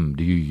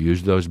 Do you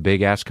use those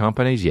big-ass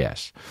companies?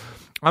 Yes.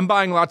 I'm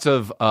buying lots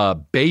of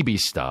baby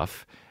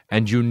stuff,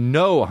 and you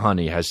know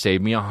Honey has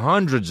saved me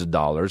hundreds of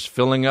dollars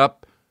filling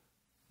up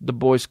the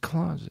boys'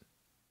 closet.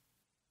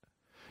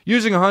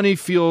 Using Honey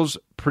feels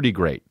pretty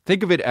great.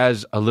 Think of it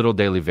as a little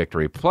daily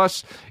victory.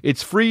 Plus,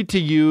 it's free to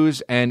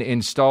use and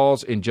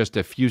installs in just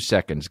a few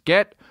seconds.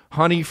 Get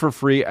Honey for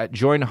free at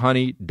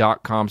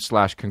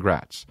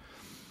joinhoney.com/congrats.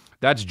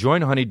 That's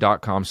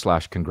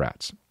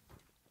joinhoney.com/congrats.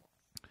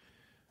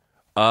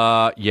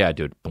 Yeah,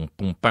 dude.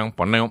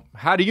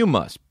 How do you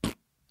must?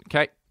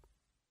 Okay.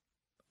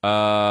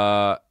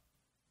 Yeah,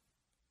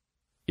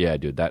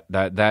 dude.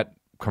 That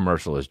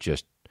commercial is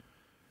just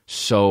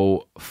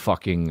so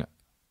fucking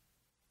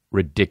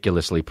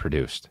ridiculously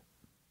produced.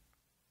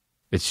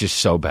 It's just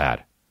so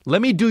bad.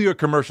 Let me do your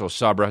commercial,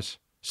 Sabra.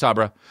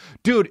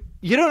 Dude,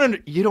 you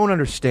don't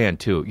understand,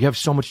 too. You have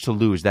so much to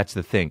lose. That's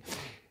the thing.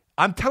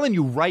 I'm telling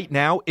you right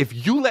now,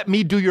 if you let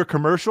me do your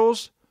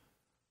commercials,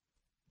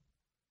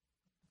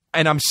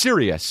 and I'm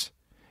serious,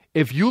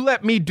 if you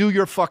let me do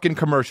your fucking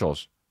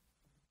commercials,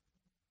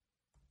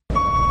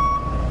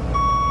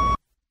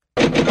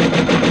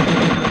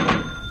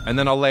 and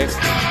then I'll lay...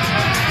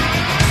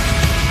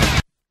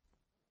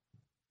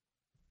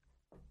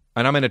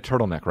 And I'm in a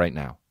turtleneck right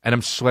now. And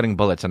I'm sweating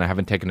bullets and I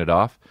haven't taken it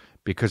off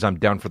because I'm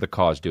down for the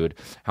cause, dude.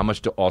 How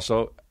much to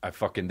also...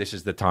 this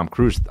is the Tom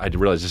Cruise. I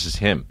realize this is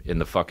him in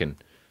the fucking...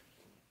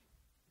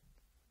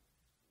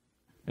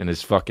 In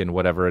his fucking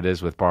whatever it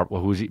is with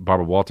who's he?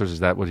 Barbara Walters,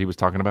 is that what he was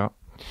talking about?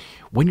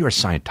 When you're a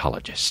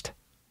Scientologist,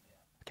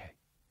 okay?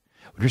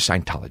 When you're a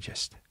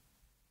Scientologist,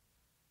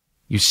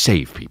 you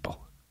save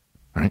people,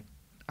 right?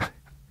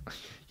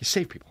 You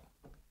save people.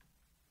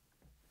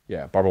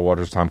 Yeah, Barbara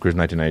Walters, Tom Cruise,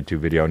 1992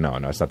 video. No,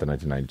 it's not the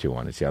 1992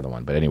 one. It's the other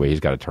one. But anyway, he's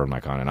got a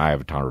turtleneck on, and I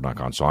have a turtleneck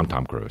on, so I'm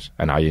Tom Cruise.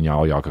 And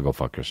y'all could go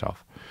fuck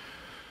yourself.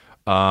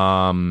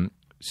 So,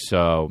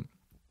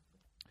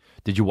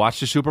 did you watch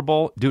the Super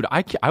Bowl? Dude,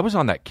 I was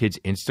on that kid's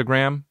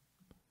Instagram.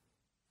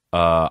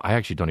 I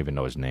actually don't even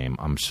know his name.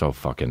 I'm so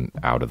fucking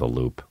out of the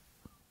loop.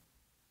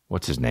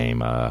 What's his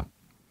name?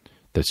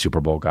 the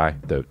Super Bowl guy,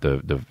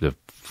 the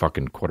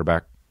fucking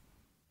quarterback,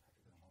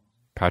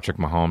 Patrick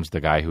Mahomes,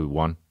 the guy who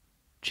won,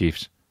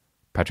 Chiefs,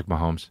 Patrick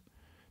Mahomes.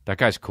 That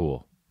guy's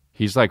cool.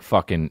 He's like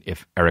fucking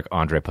if Eric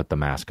Andre put the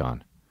mask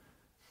on.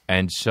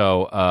 And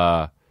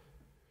so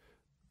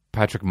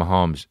Patrick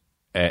Mahomes,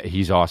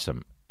 he's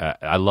awesome.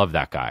 I love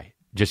that guy.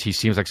 Just he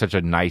seems like such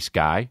a nice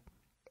guy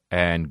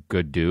and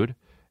good dude.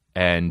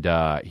 And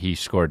he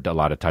scored a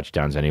lot of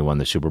touchdowns and he won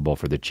the Super Bowl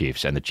for the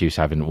Chiefs. And the Chiefs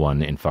haven't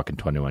won in fucking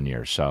 21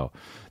 years. So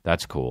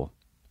that's cool.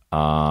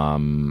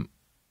 And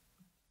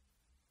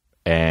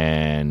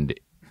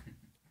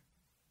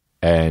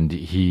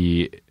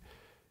he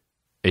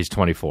is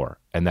 24.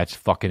 And that's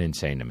fucking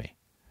insane to me.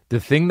 The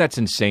thing that's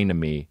insane to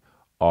me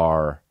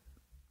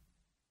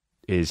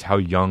is how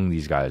young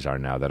these guys are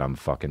now that I'm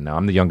fucking now.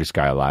 I'm the youngest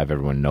guy alive.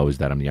 Everyone knows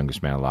that I'm the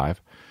youngest man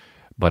alive.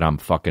 But I'm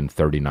fucking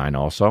 39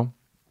 also.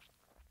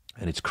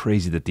 And it's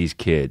crazy that these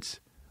kids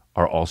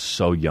are all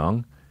so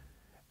young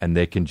and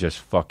they can just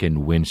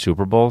fucking win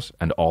Super Bowls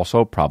and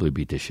also probably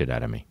beat the shit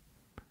out of me.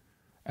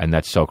 And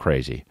that's so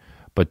crazy.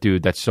 But,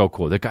 dude, that's so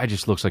cool. That guy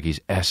just looks like he's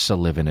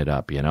living it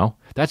up, you know?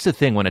 That's the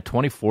thing. When a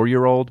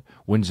 24-year-old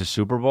wins a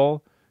Super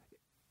Bowl,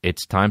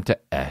 it's time to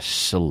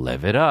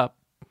live it up.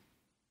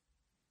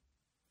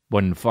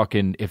 When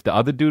fucking, if the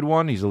other dude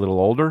won, he's a little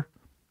older,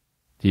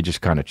 he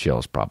just kind of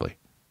chills probably.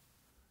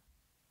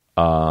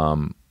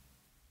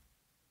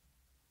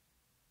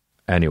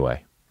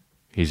 Anyway,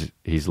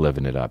 he's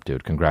living it up,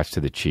 dude. Congrats to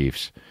the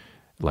Chiefs.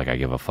 Like, I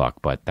give a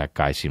fuck, but that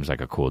guy seems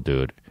like a cool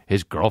dude.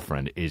 His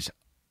girlfriend does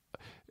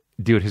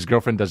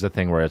the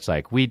thing where it's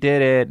like, we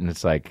did it, and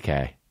it's like,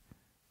 okay.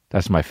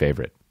 That's my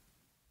favorite.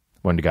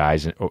 When the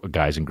guys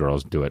and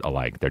girls do it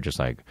alike. They're just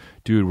like,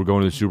 dude, we're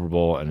going to the Super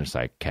Bowl, and it's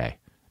like, okay,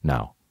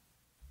 no.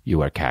 You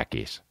wear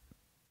khakis.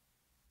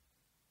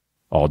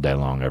 All day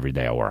long, every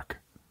day at work.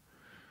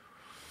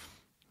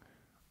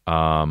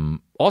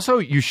 Also,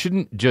 you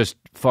shouldn't just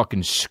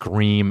fucking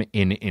scream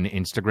in an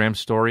Instagram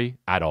story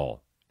at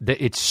all.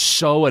 It's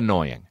so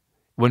annoying.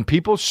 When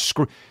people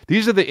scream,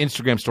 these are the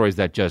Instagram stories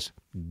that just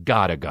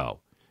gotta go.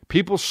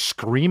 People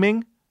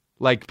screaming,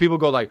 like people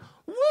go like,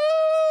 woo!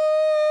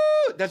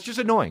 That's just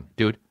annoying,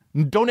 dude.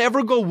 Don't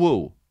ever go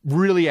woo.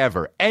 Really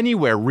ever.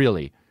 Anywhere,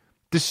 really.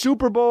 The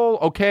Super Bowl,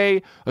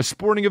 okay. A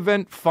sporting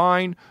event,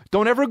 fine.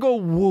 Don't ever go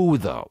woo,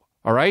 though,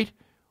 all right?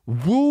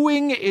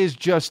 Wooing is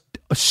just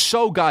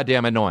so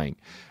goddamn annoying.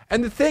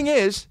 And the thing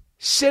is,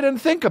 sit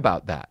and think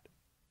about that.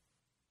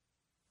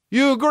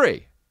 You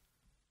agree,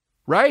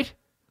 right?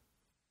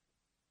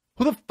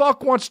 Who the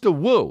fuck wants to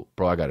woo?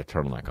 Bro, I got a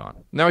turtleneck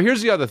on. Now,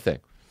 here's the other thing.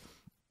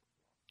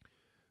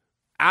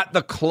 At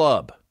the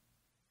club,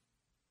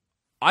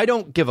 I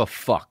don't give a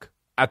fuck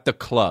at the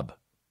club,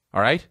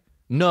 all right?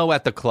 No,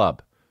 at the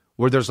club,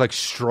 where there's like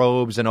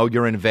strobes and, oh,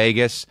 you're in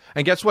Vegas.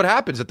 And guess what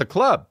happens at the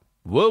club?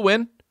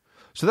 Wooing.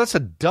 So that's a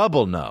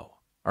double no,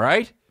 all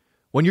right?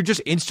 When you're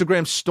just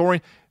Instagram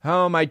storing,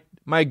 oh,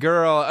 my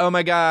girl, oh,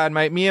 my God,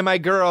 me and my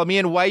girl, me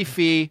and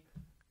wifey,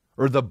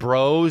 or the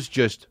bros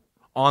just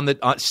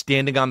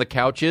standing on the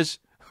couches.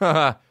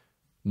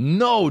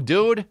 No,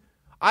 dude.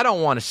 I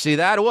don't want to see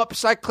that.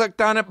 Whoops, I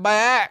clicked on it by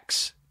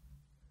accident.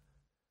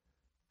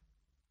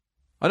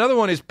 Another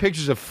one is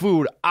pictures of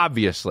food,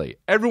 obviously.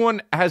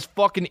 Everyone has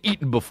fucking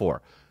eaten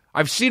before.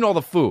 I've seen all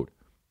the food.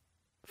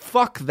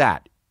 Fuck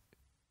that.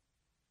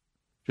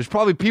 There's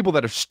probably people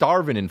that are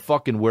starving in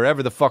fucking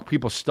wherever the fuck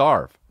people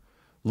starve.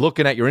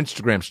 Looking at your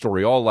Instagram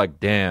story all like,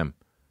 damn.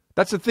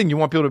 That's the thing. You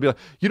want people to be like,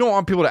 you don't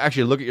want people to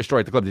actually look at your story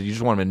at the club. You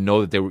just want them to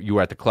know that you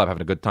were at the club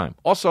having a good time.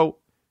 Also,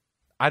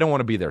 I don't want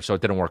to be there, so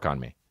it didn't work on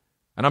me.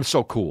 And I'm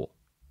so cool.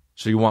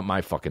 So you want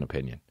my fucking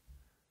opinion.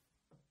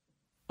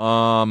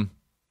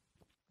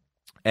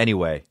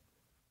 Anyway.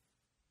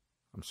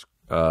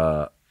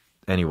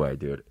 Anyway,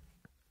 dude.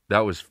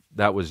 That was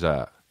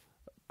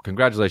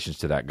congratulations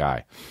to that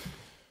guy.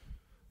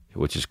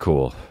 Which is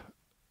cool.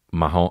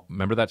 My home,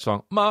 remember that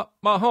song? My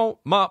home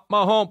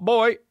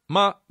boy,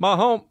 my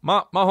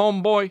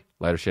home boy.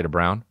 Lighter shade of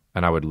brown.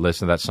 And I would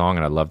listen to that song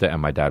and I loved it.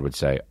 And my dad would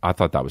say, I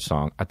thought that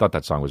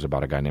song was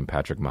about a guy named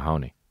Patrick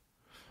Mahoney.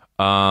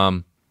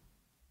 And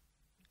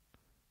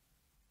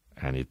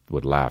he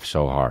would laugh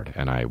so hard,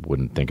 and I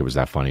wouldn't think it was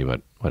that funny,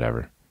 but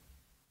whatever.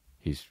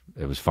 It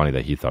was funny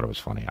that he thought it was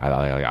funny.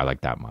 I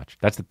like that much.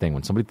 That's the thing.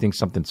 When somebody thinks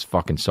something's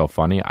fucking so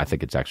funny, I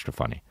think it's extra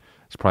funny.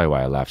 It's probably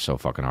why I laugh so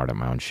fucking hard at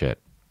my own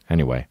shit.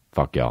 Anyway,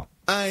 fuck y'all.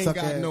 I ain't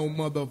got no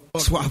motherfucker.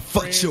 That's why I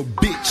fucked your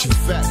bitch, you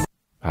fat.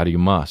 How do you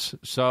muss?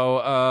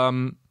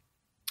 So,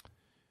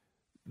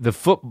 the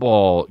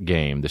football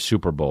game, the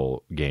Super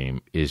Bowl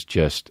game, is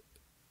just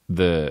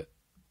the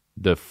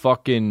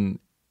fucking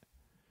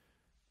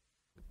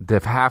the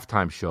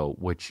halftime show,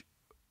 which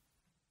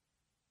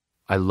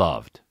I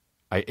loved.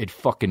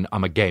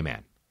 I'm a gay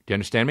man. Do you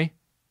understand me?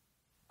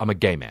 I'm a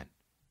gay man.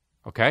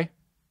 Okay?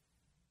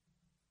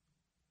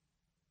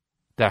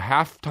 The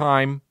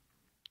halftime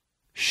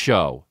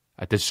show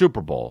at the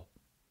Super Bowl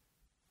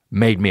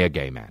made me a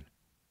gay man.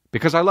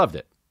 Because I loved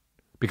it.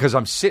 Because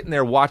I'm sitting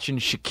there watching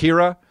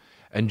Shakira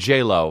and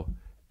J-Lo,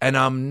 and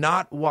I'm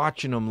not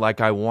watching them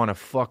like I want to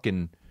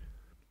fucking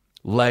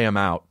lay them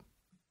out.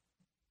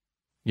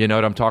 You know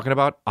what I'm talking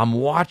about? I'm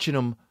watching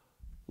them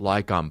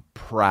like I'm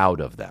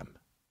proud of them.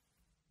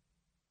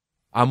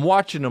 I'm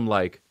watching them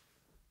like,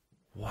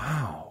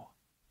 wow.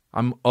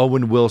 I'm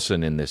Owen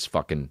Wilson in this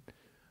fucking,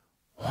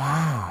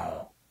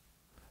 wow.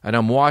 And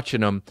I'm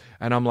watching them,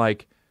 and I'm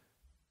like,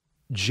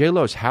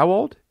 J-Lo's how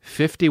old?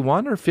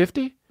 51 or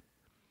 50?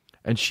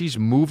 And she's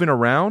moving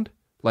around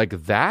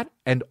like that.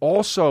 And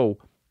also,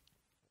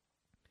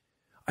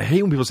 I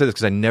hate when people say this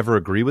because I never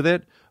agree with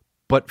it.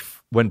 But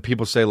when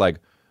people say like,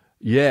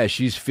 yeah,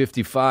 she's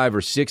 55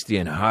 or 60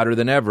 and hotter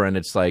than ever. And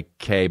it's like,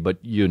 okay, but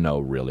you know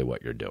really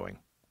what you're doing.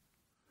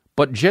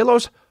 But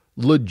J-Lo's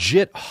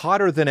legit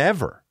hotter than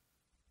ever.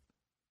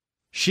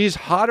 She's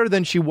hotter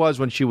than she was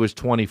when she was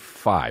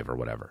 25 or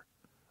whatever,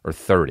 or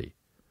 30.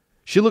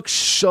 She looks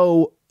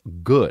so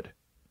good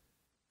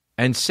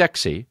and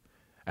sexy.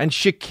 And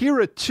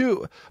Shakira,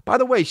 too. By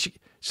the way,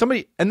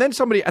 somebody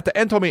at the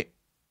end told me,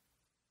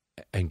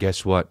 and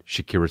guess what?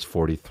 Shakira's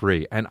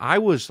 43. And I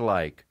was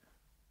like,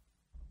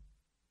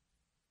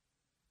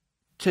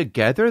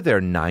 together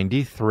they're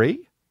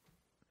 93?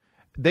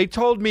 They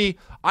told me,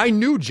 I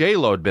knew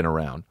J-Lo had been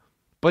around,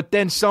 but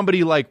then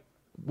somebody like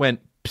went,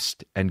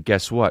 psst, and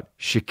guess what?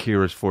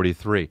 Shakira's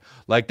 43.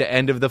 Like the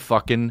end of the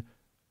fucking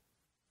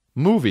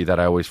movie that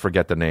I always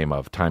forget the name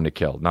of, Time to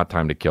Kill. Not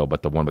Time to Kill,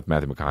 but the one with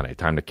Matthew McConaughey,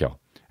 Time to Kill.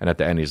 And at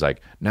the end, he's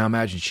like, now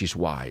imagine she's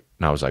white.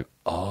 And I was like,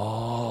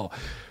 oh.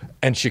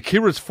 And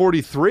Shakira's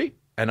 43?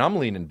 And I'm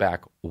leaning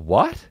back,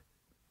 what?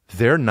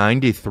 They're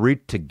 93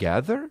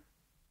 together?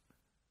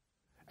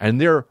 And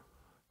they're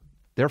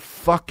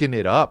fucking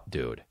it up,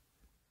 dude.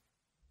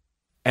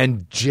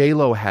 And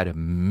J-Lo had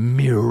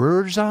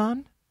mirrors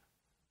on?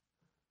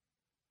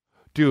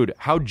 Dude,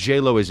 how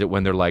J-Lo is it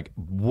when they're like,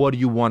 what do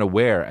you want to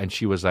wear? And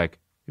she was like,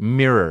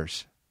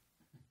 mirrors.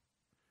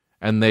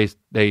 And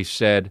they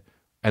said,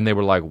 and they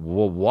were like,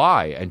 well,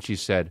 why? And she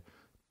said,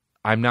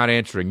 I'm not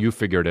answering. You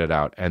figured it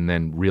out. And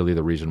then really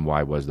the reason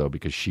why was, though,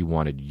 because she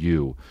wanted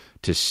you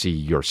to see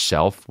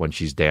yourself when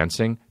she's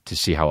dancing, to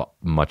see how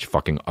much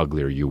fucking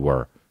uglier you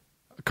were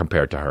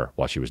compared to her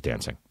while she was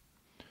dancing.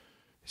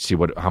 See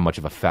how much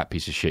of a fat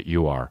piece of shit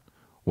you are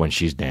when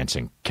she's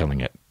dancing, killing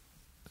it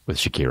with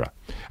Shakira.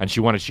 And she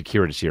wanted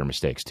Shakira to see her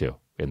mistakes, too,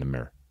 in the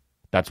mirror.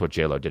 That's what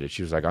J-Lo did.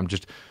 She was like,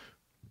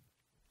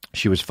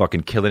 she was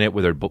fucking killing it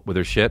with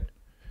her shit.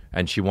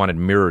 And she wanted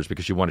mirrors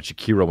because she wanted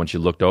Shakira, when she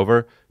looked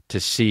over, to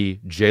see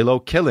J-Lo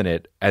killing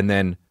it, and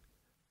then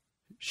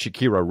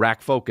Shakira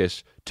rack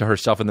focus to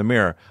herself in the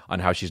mirror on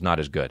how she's not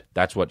as good.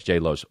 That's what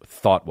J-Lo's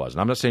thought was.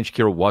 And I'm not saying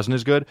Shakira wasn't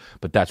as good,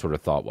 but that's what her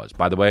thought was.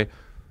 By the way,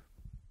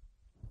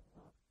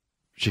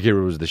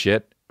 Shakira was the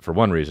shit for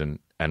one reason,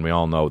 and we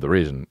all know the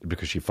reason,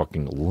 because she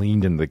fucking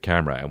leaned into the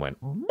camera and went,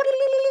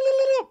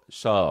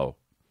 so,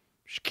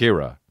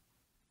 Shakira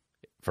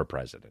for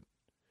president.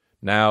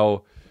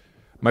 Now,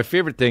 my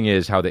favorite thing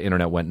is how the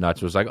internet went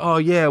nuts. It was like, oh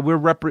yeah,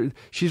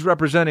 she's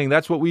representing.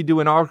 That's what we do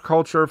in our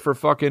culture for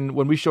fucking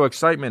when we show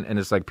excitement. And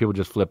it's like people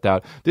just flipped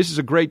out. This is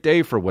a great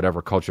day for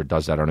whatever culture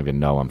does that. I don't even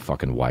know. I'm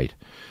fucking white.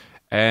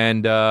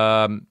 And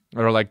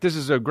or like, this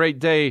is a great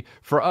day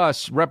for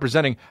us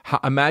representing.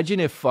 Imagine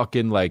if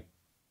fucking like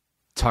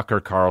Tucker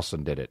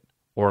Carlson did it,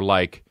 or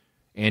like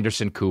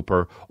Anderson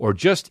Cooper, or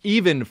just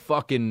even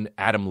fucking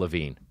Adam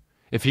Levine.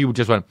 If he was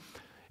just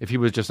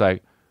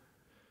like,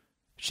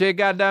 she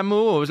got that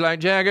moves like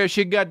Jagger.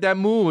 She got that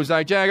moves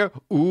like Jagger.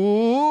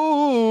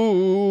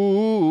 Ooh.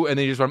 And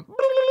then you just went,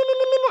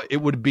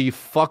 it would be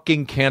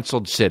fucking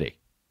canceled city,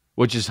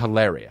 which is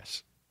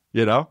hilarious.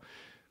 You know?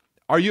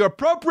 Are you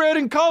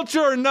appropriating culture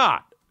or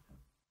not?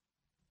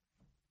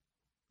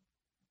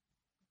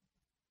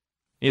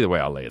 Either way,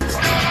 I'll lay it.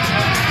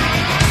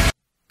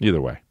 Either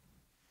way,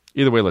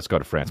 let's go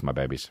to France, my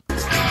babies.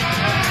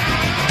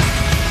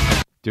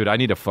 Dude, I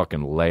need a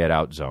fucking lay it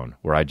out zone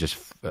where I just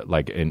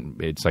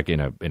it's like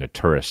in a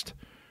tourist.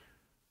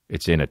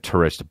 It's in a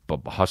tourist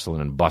hustling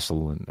and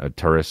bustle and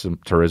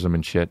tourism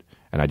and shit.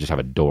 And I just have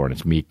a door and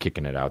it's me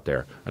kicking it out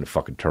there in a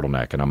fucking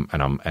turtleneck.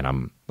 And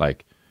I'm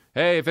like,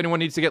 hey, if anyone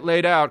needs to get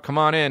laid out, come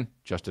on in,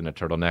 just in a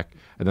turtleneck.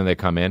 And then they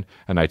come in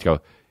and I go,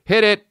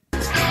 hit it.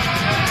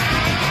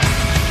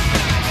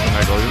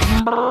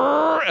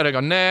 And I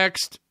go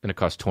next, and it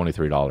costs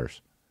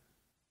 $23.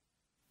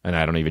 And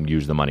I don't even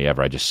use the money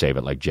ever. I just save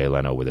it like Jay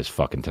Leno with his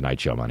fucking Tonight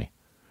Show money.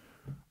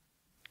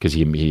 Because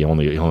he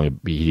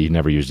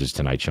never used his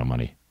Tonight Show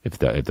money. If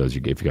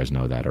you guys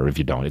know that, or if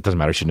you don't, it doesn't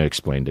matter. I shouldn't have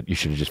explained it. You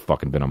should have just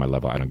fucking been on my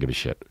level. I don't give a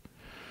shit.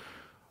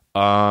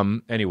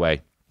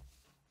 Anyway,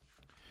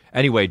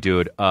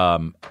 dude.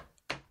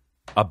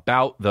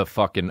 About the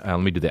fucking. Let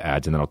me do the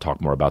ads, and then I'll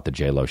talk more about the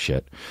J-Lo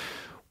shit.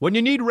 When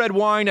you need red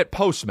wine at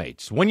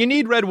Postmates, when you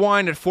need red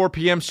wine at 4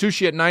 p.m.,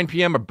 sushi at 9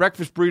 p.m., a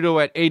breakfast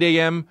burrito at 8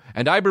 a.m.,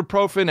 and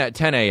ibuprofen at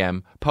 10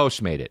 a.m.,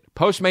 Postmate it.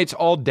 Postmates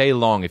all day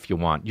long if you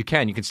want. You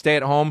can stay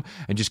at home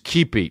and just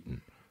keep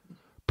eating.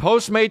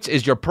 Postmates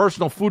is your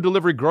personal food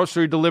delivery,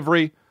 grocery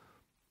delivery,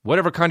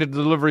 whatever kind of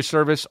delivery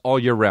service all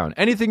year round.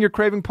 Anything you're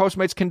craving,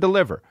 Postmates can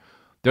deliver.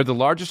 They're the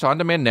largest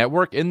on-demand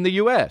network in the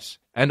U.S.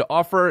 and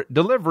offer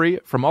delivery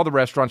from all the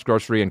restaurants,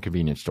 grocery, and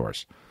convenience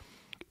stores.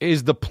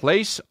 Is the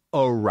place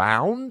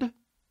around?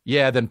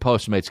 Yeah, then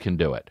Postmates can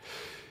do it.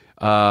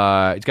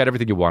 It's got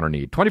everything you want or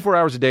need. 24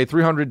 hours a day,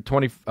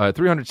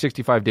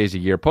 365 days a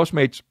year.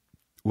 Postmates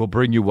will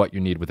bring you what you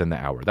need within the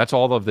hour. That's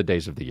all of the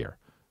days of the year.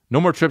 No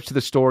more trips to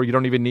the store. You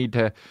don't even need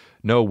to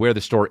know where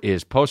the store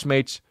is.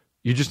 Postmates,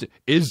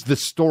 is the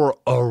store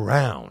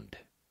around?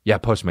 Yeah,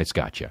 Postmates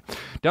got you.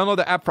 Download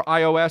the app for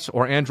iOS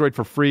or Android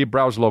for free.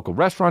 Browse local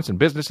restaurants and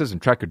businesses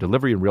and track your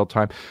delivery in real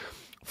time.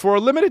 For a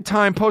limited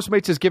time,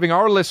 Postmates is giving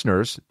our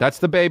listeners, that's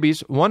the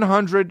babies,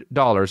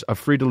 $100 of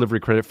free delivery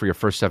credit for your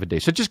first 7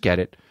 days. So just get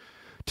it.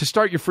 To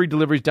start your free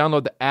deliveries,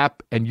 download the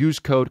app and use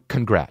code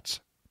CONGRATS.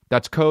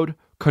 That's code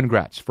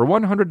CONGRATS for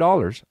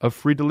 $100 of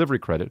free delivery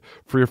credit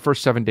for your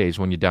first 7 days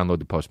when you download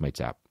the Postmates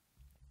app.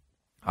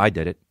 I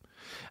did it.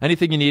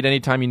 Anything you need,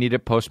 anytime you need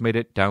it, Postmate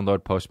it, download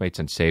Postmates,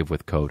 and save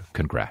with code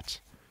CONGRATS.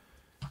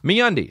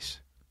 MeUndies.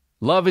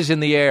 Love is in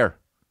the air.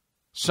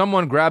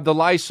 Someone grab the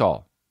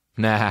Lysol.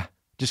 Nah,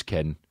 just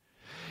kidding.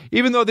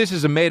 Even though this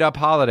is a made-up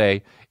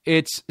holiday,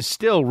 it's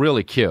still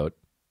really cute.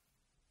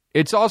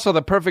 It's also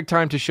the perfect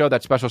time to show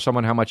that special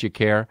someone how much you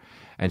care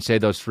and say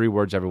those 3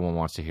 words everyone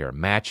wants to hear.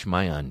 Match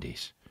my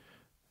undies.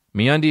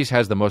 MeUndies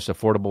has the most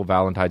affordable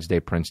Valentine's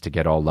Day prints to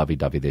get all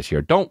lovey-dovey this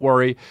year. Don't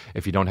worry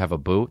if you don't have a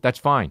boo. That's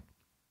fine.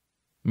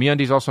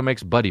 MeUndies also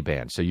makes buddy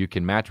bands so you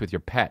can match with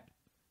your pet,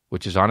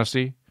 which is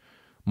honestly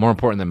more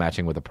important than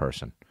matching with a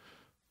person.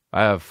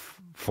 I have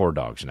 4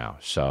 dogs now,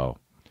 so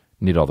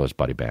need all those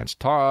buddy bands.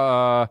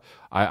 I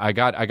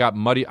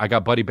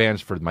got buddy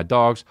bands for my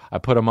dogs. I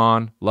put them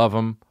on, love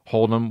them,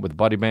 hold them with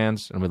buddy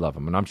bands, and we love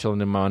them. And I'm chilling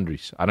in my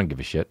undies. I don't give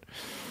a shit.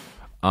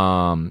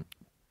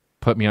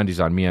 Put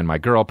MeUndies on me and my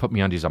girl. Put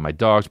MeUndies on my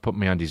dogs. Put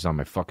MeUndies on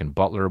my fucking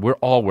butler. We're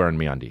all wearing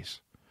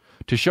MeUndies.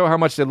 To show how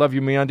much they love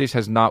you, MeUndies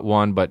has not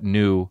one but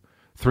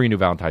 3 new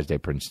Valentine's Day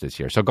prints this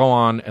year. So go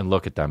on and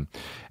look at them.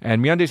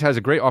 And MeUndies has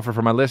a great offer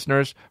for my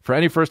listeners. For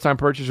any first-time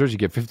purchasers, you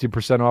get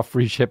 50% off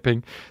free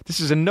shipping. This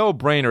is a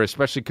no-brainer,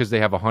 especially because they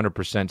have a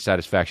 100%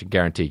 satisfaction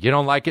guarantee. You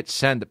don't like it?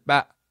 Send it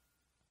back.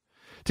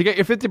 To get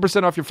your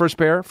 50% off your first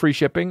pair, free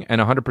shipping,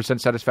 and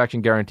 100% satisfaction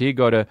guarantee,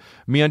 go to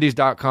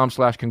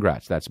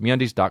MeUndies.com/congrats. That's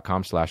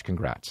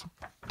MeUndies.com/congrats.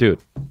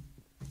 Dude,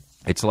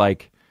 it's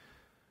like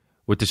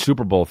with the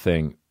Super Bowl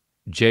thing,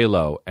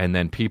 J-Lo, and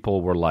then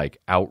people were like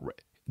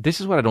outraged. This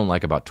is what I don't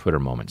like about Twitter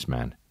moments,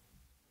 man.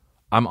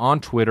 I'm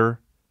on Twitter,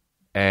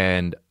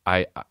 and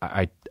I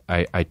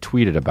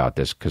tweeted about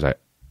this because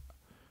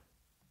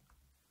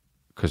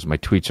my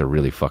tweets are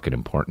really fucking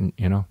important,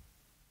 you know?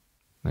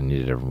 I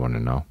needed everyone to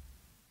know.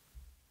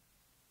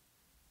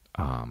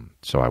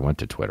 So I went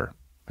to Twitter.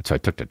 So I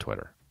took to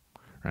Twitter,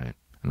 right?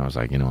 And I was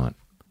like, you know what?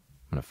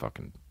 I'm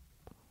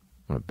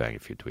gonna bang a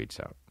few tweets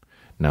out.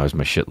 Now, is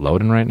my shit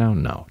loading right now?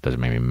 No. Does it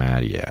make me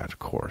mad? Yeah, of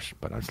course.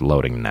 But it's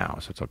loading now,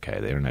 so it's okay.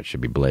 The internet should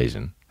be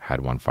blazing.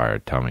 Had one fire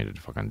tell me to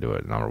fucking do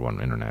it. Number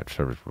 1 internet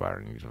service provider.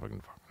 And he's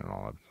fucking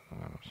all that.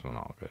 It's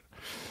all good.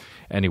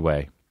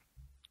 Anyway,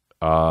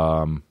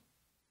 yeah,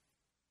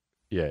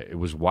 it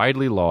was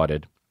widely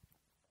lauded.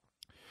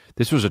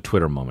 This was a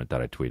Twitter moment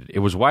that I tweeted. It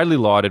was widely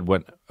lauded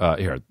when,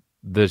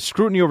 the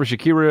scrutiny over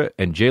Shakira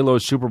and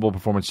J-Lo's Super Bowl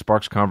performance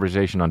sparks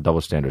conversation on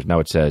double standards. Now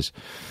it says,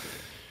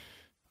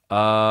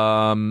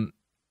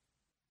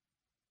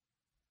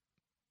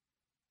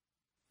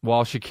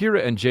 While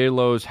Shakira and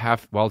J-Lo's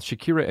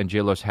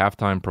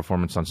halftime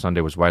performance on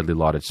Sunday was widely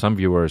lauded, some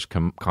viewers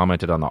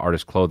commented on the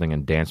artist's clothing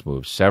and dance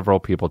moves. Several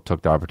people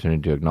took the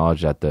opportunity to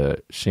acknowledge that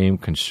the same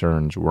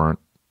concerns weren't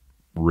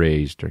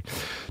raised.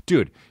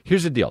 Dude,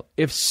 here's the deal.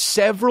 If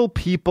several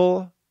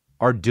people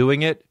are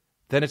doing it,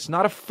 then it's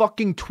not a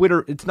fucking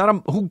Twitter. It's not a...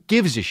 Who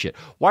gives a shit?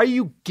 Why are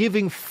you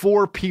giving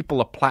 4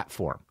 people a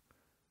platform?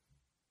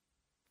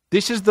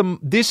 This is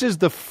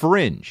the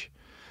fringe.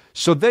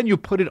 So then you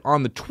put it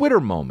on the Twitter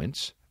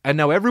moments, and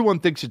now everyone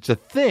thinks it's a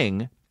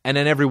thing, and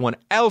then everyone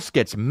else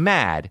gets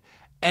mad,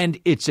 and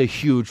it's a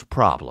huge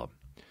problem.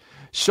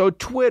 So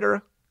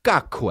Twitter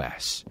got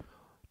quests.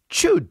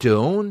 Chew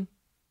doon.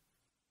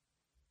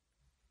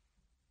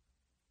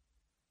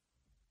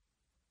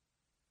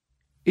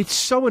 It's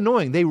so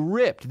annoying.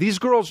 These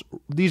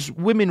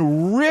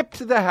women ripped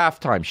the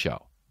halftime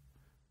show.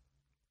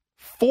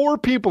 4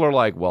 people are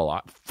like,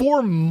 well,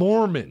 4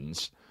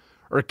 Mormons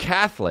or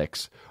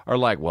Catholics are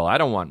like, well, I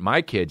don't want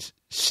my kids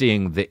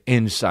seeing the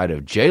inside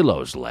of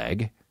J-Lo's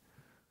leg.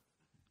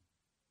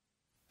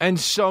 And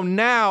so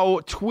now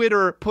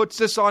Twitter puts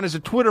this on as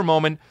a Twitter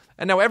moment,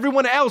 and now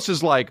everyone else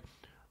is like,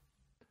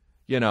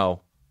 you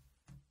know,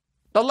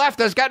 the left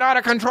is getting out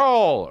of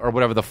control, or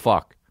whatever the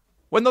fuck.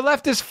 When the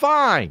left is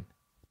fine.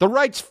 The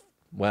right's,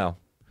 well,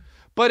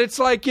 but it's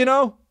like, you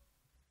know,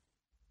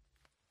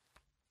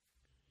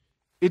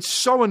 it's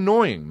so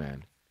annoying,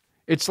 man.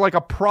 It's like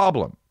a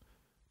problem.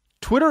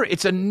 Twitter,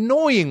 it's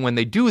annoying when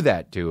they do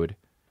that, dude.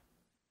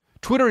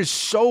 Twitter is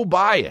so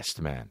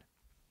biased, man.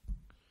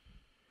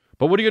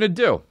 But what are you going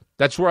to do?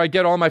 That's where I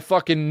get all my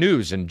fucking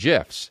news and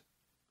GIFs.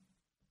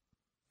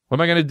 What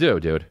am I going to do,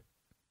 dude?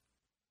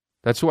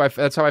 That's how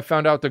I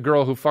found out the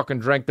girl who fucking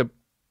drank the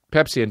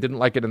Pepsi and didn't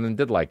like it and then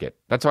did like it.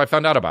 That's how I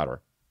found out about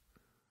her.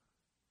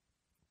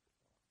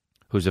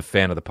 Who's a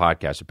fan of the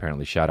podcast,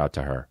 apparently. Shout out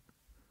to her.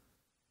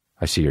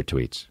 I see your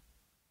tweets.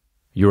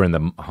 You were in the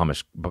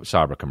hummus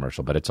Sabra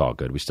commercial, but it's all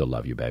good. We still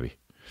love you, baby.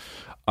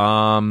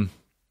 Yeah,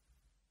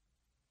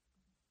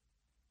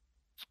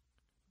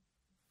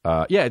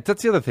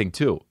 that's the other thing,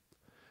 too.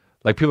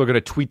 Like, people are going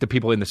to tweet the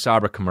people in the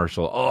Sabra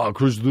commercial. Oh,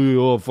 Chris Lee,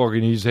 oh,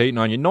 fucking, he's hating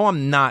on you. No,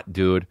 I'm not,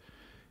 dude.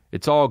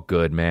 It's all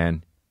good,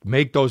 man.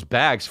 Make those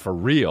bags for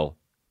real.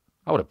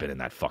 I would have been in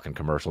that fucking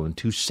commercial in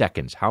 2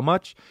 seconds. How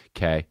much?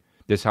 Okay.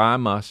 This how I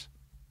must.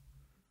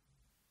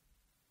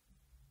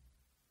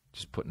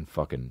 Just putting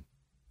fucking...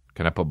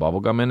 Can I put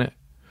bubblegum in it?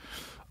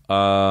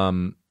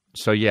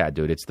 So, yeah,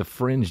 dude, it's the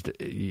fringe.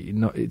 You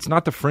know, it's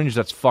not the fringe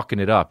that's fucking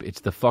it up.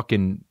 It's the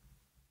fucking...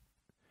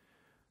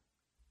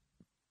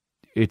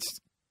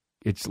 It's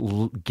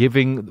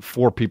giving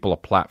 4 people a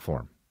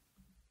platform.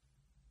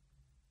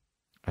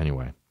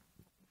 Anyway.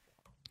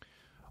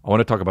 I want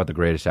to talk about the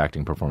greatest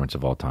acting performance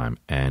of all time.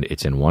 And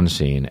it's in one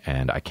scene,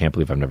 and I can't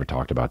believe I've never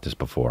talked about this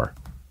before.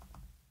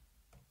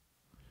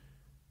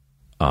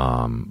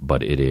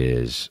 But it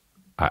is...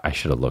 I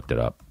should have looked it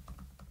up.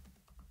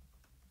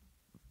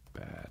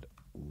 Bad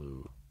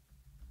Lou.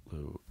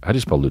 How do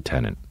you spell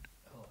lieutenant?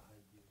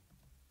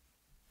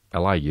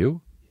 L-I-U?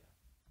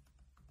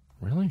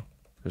 Really?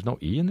 There's no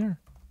E in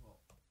there?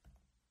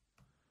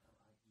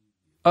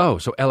 Oh,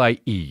 so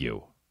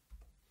L-I-E-U.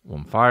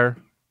 On fire.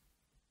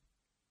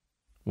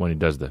 When he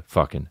does the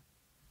fucking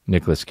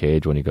Nicolas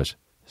Cage, when he goes,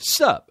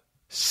 sup.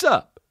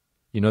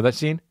 You know that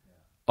scene?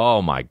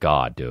 Oh my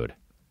God, dude.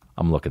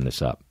 I'm looking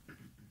this up.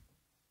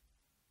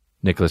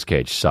 Nicolas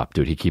Cage, sup,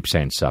 dude. He keeps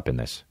saying sup in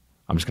this.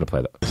 I'm just going to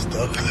play that.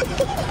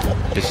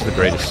 This is the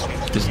greatest.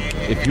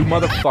 If you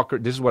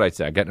motherfucker... This is what I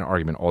say. I get in an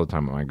argument all the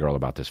time with my girl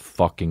about this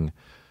fucking...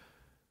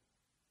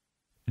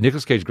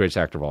 Nicolas Cage, greatest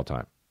actor of all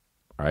time.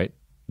 All right?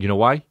 You know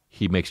why?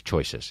 He makes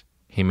choices.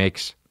 He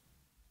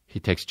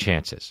takes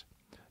chances.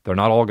 They're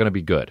not all going to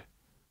be good.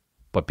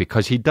 But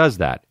because he does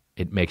that,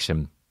 it makes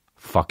him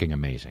fucking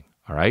amazing.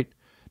 All right?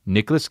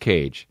 Nicolas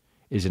Cage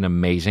is an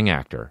amazing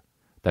actor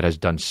that has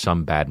done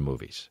some bad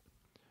movies.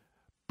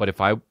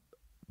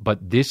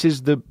 But this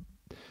is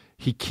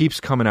he keeps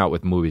coming out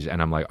with movies, and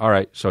I'm like, all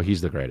right, so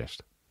he's the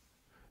greatest.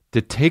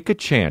 To take a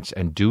chance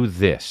and do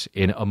this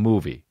in a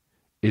movie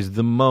is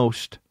the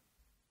most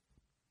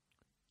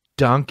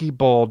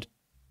donkey-balled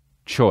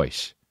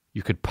choice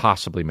you could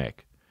possibly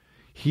make.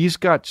 He's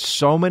got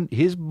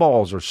his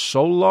balls are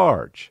so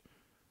large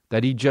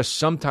that he just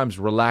sometimes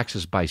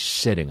relaxes by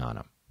sitting on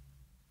them.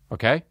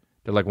 Okay?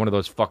 They're like one of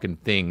those fucking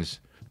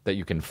things that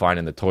you can find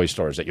in the toy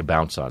stores that you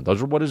bounce on.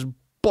 Those are what his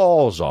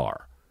balls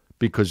are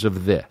because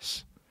of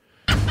this.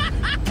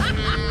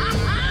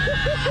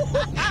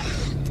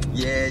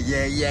 Yeah.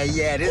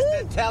 This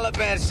is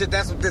Taliban shit.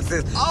 That's what this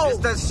is. Oh,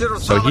 that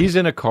shit. So he's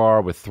in a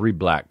car with 3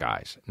 black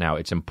guys. Now,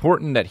 it's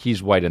important that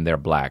he's white and they're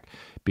black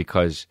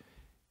because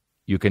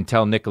you can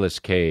tell Nicolas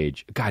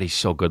Cage, God, he's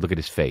so good. Look at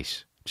his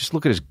face. Just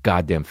look at his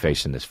goddamn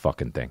face in this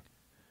fucking thing.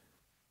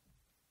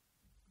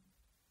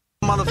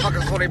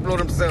 Motherfuckers, so they blow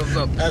themselves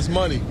up. That's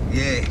money.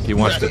 Yeah. He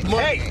wants to...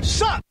 Hey,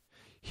 suck!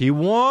 He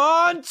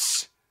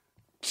wants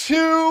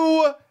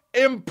to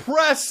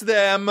impress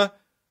them,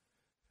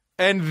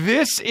 and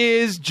this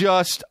is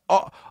just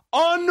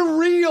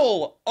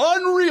unreal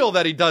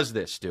that he does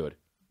this, dude.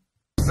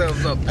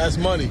 That's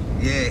money.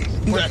 Yeah.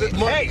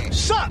 Hey,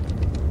 suck!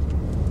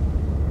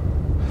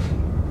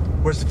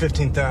 Where's the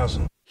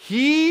 15,000?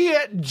 He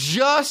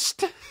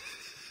just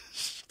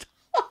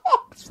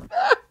stops them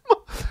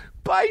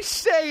by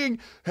saying,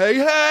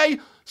 hey,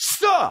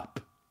 stop!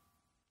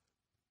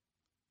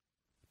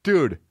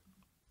 Dude.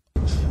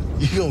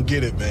 You don't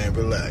get it, man.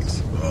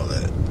 Relax. All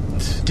that.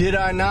 Did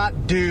I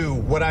not do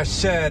what I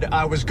said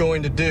I was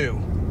going to do?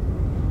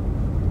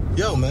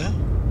 Yo, man.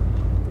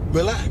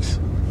 Relax.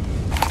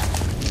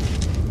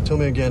 Tell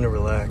me again to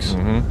relax.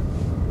 Mm-hmm.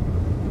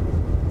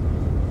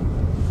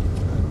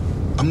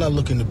 I'm not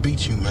looking to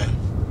beat you, man.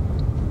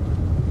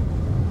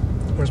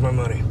 Where's my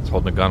money? He's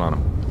holding a gun on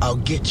him. I'll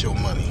get your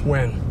money.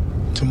 When?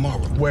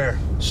 Tomorrow. Where?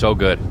 So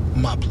good.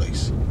 My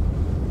place.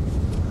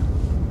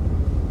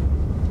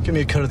 Give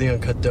me a cut of the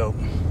uncut dope.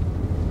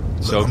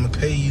 So I'm gonna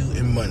pay you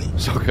in money.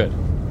 So good.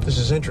 This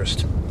is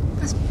interest.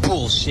 That's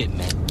bullshit,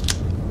 man.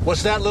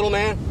 What's that, little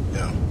man?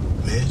 Yo,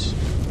 Midge,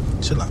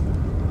 chill out.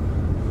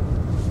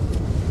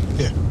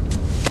 Here.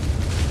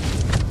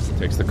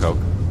 Takes the coke.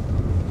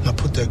 Now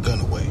put that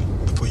gun away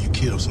before you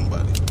kill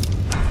somebody.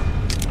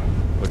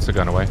 Puts the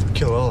gun away.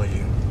 Kill all of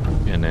you.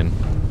 And then...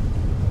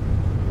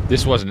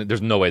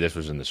 There's no way this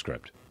was in the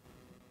script.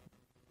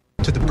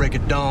 To the break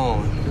of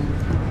dawn.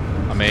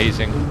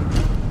 Amazing.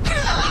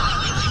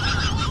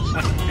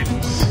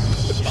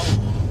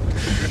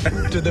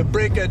 To the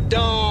break of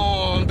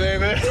dawn,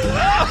 baby.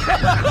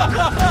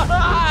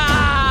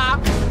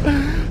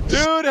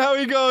 Dude, how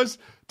he goes,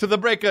 to the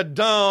break of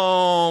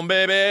dawn,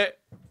 baby.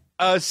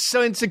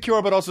 So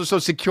insecure, but also so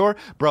secure.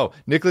 Bro,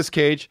 Nicolas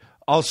Cage,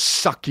 I'll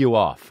suck you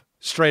off.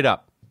 Straight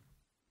up.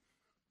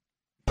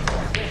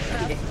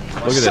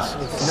 Look at this.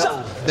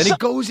 Then he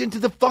goes into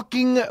the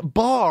fucking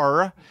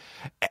bar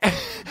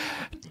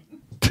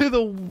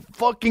to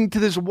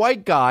this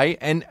white guy,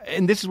 and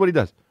this is what he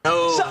does.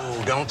 No,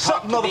 don't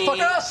talk to me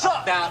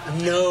about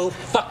no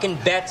fucking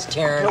bets,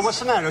 Terrence. Yo, what's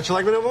the matter? Don't you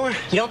like me no more? You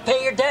don't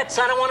pay your debts.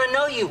 I don't want to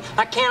know you.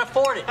 I can't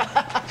afford it.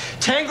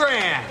 10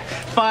 grand.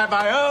 5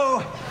 by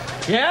 0.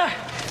 Yeah?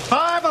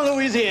 5 on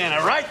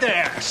Louisiana, right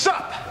there.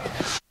 Sup?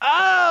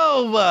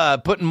 Oh,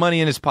 putting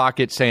money in his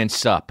pocket, saying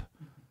sup.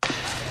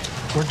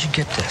 Where'd you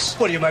get this?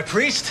 What are you, my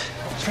priest?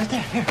 It's right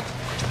there. Here.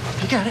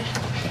 You got it.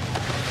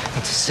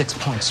 It's a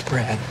 6-point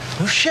spread.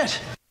 No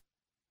shit.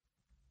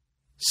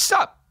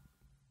 Sup.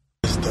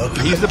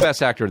 He's the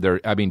best actor there.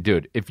 I mean,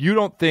 dude, if you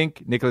don't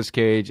think Nicolas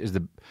Cage is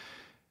the...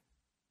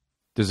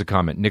 There's a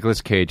comment.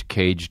 Nicolas Cage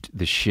caged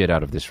the shit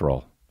out of this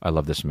role. I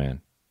love this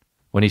man.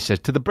 When he says,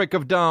 to the break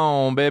of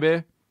dawn,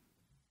 baby.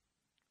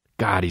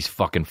 God, he's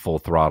fucking full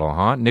throttle,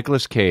 huh?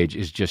 Nicolas Cage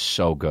is just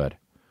so good.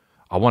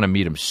 I want to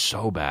meet him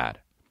so bad.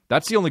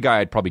 That's the only guy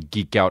I'd probably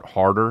geek out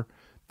harder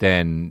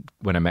than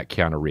when I met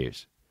Keanu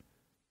Reeves.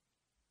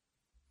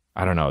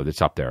 I don't know.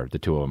 It's up there. The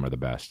two of them are the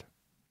best.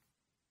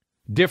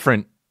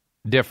 Different.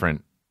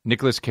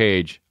 Nicolas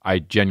Cage, I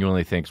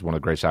genuinely think is one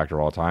of the greatest actors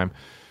of all time.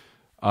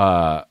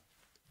 Keanu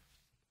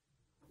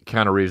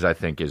Reeves, I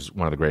think, is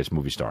one of the greatest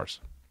movie stars.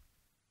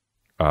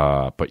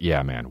 But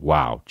yeah, man.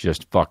 Wow.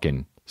 Just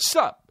fucking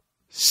sup.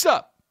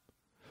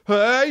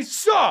 Hey,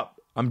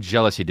 sup. I'm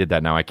jealous he did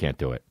that. Now I can't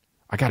do it.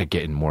 I got to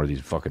get in more of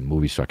these fucking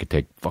movies so I could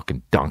take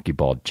fucking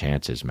donkey-balled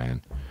chances,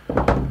 man.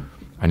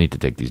 I need to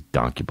take these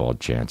donkey-balled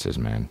chances,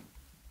 man.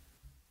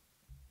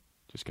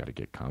 Just got to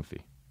get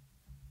comfy.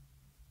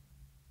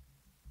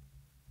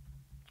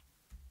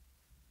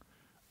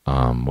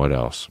 What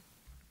else?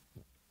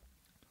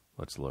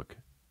 Let's look.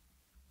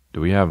 Do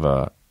we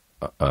have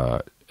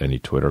any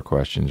Twitter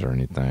questions or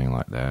anything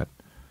like that?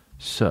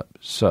 Sup.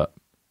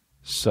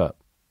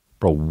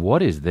 Bro,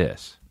 what is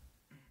this?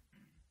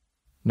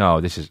 No,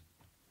 this is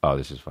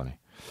funny.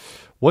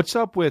 What's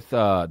up with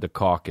the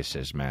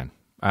caucuses, man?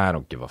 I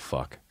don't give a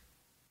fuck.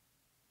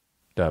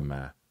 Doesn't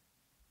matter.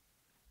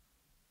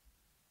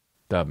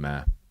 There's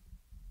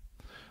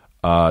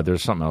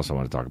something else I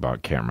want to talk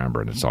about. Can't remember,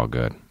 and it's all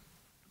good.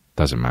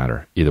 Doesn't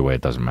matter. Either way,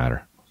 it doesn't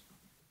matter.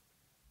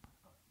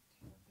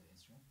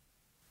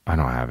 I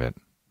don't have it.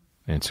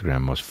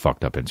 Instagram, most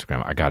fucked up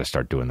Instagram. I got to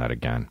start doing that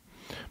again.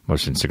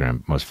 Most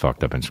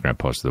fucked up Instagram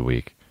post of the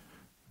week.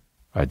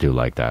 I do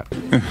like that.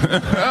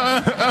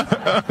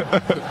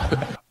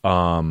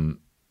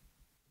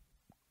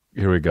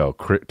 Here we go.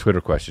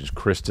 Twitter questions.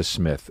 Krista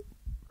Smith.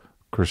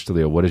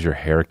 Crystalia, what is your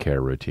hair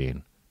care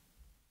routine?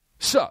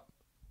 Sup?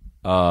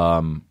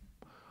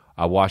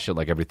 I wash it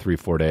like every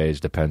 3-4 days.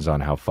 Depends on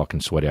how fucking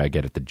sweaty I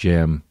get at the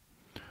gym.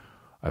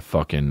 I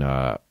fucking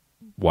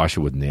wash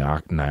it with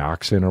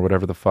Nioxin or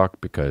whatever the fuck,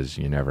 because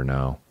you never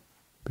know.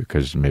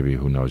 Because maybe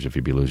who knows if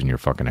you'd be losing your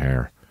fucking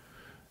hair.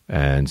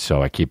 And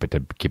so I keep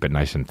it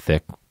nice and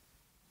thick,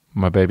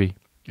 my baby.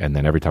 And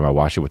then every time I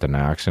wash it with the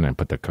Nioxin and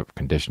put the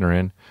conditioner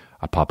in,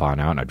 I pop on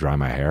out and I dry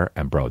my hair.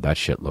 And bro, that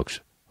shit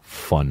looks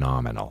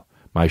phenomenal.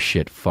 My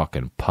shit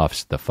fucking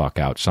puffs the fuck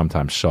out.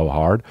 Sometimes so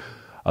hard,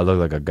 I look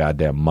like a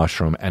goddamn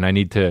mushroom. And I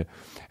need to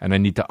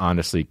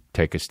honestly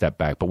take a step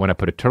back. But when I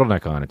put a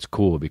turtleneck on, it's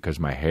cool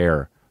because my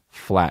hair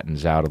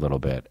flattens out a little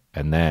bit.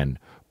 And then,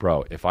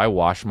 bro, if I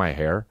wash my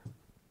hair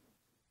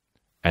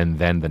and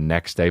then the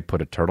next day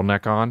put a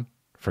turtleneck on,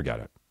 forget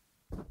it.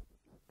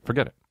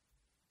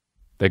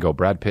 They go,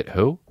 Brad Pitt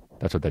who?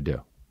 That's what they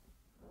do.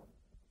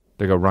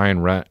 They go,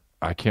 I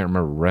can't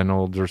remember,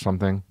 Reynolds or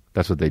something.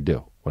 That's what they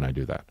do when I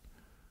do that.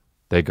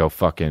 They go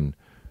fucking,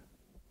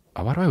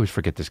 why do I always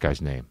forget this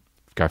guy's name?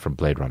 The guy from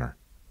Blade Runner.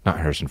 Not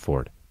Harrison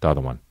Ford. The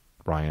other one.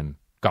 Ryan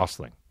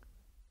Gosling.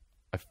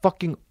 I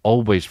fucking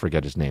always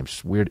forget his name.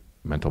 It's weird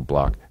mental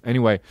block.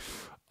 Anyway,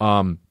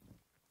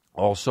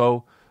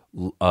 also,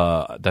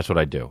 that's what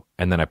I do.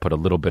 And then I put a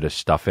little bit of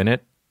stuff in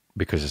it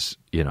because, it's,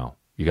 you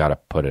got to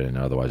put it in.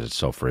 Otherwise, it's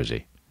so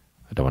frizzy.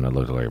 I don't want to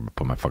look like I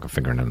put my fucking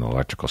finger in an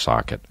electrical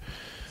socket.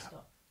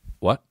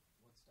 What?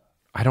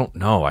 I don't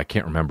know. I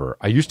can't remember.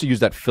 I used to use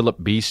that Philip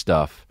B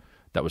stuff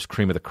that was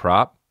cream of the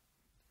crop,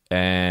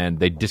 and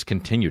they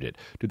discontinued it.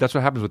 Dude, that's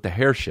what happens with the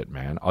hair shit,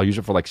 man. I'll use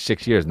it for like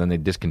 6 years, and then they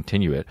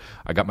discontinue it.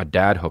 I got my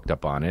dad hooked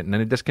up on it, and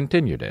then they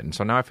discontinued it. And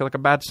so now I feel like a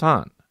bad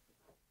son.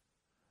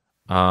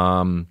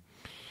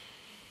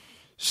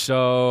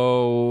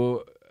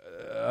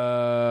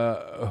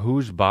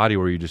 Whose body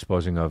were you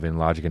disposing of in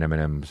Logic and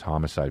Eminem's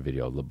homicide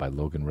video by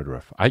Logan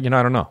Ridruff? I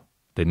don't know.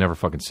 They never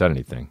fucking said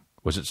anything.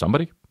 Was it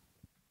somebody?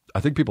 I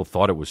think people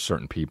thought it was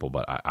certain people,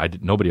 but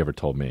nobody ever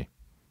told me.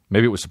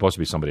 Maybe it was supposed to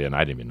be somebody, and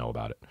I didn't even know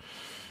about it.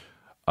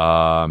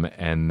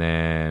 And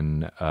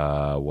then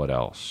what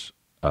else?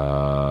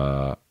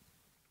 I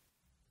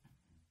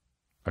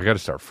got to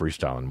start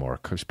freestyling more.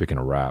 Speaking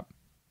of rap,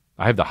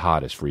 I have the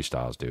hottest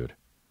freestyles, dude.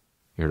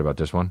 You heard about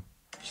this one?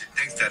 She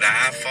thinks that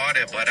I fought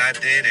it, but I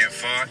didn't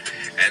fart.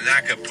 And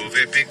I could prove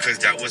it because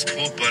that was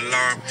poop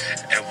alarm.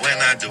 And when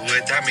I do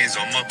it, that means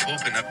I'ma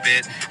pooping a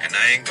bit. And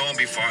I ain't gonna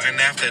be farting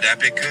after that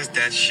because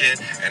that's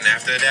shit. And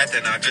after that,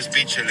 then I'll just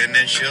be chilling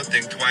and she'll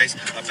think twice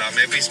about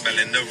maybe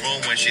smelling the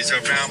room when she's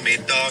around me,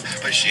 dog.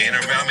 But she ain't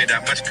around me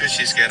that much because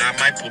she's scared I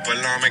might poop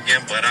alarm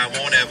again. But I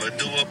won't ever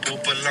do a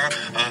poop alarm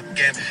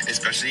again,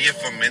 especially if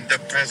I'm in the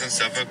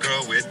presence of a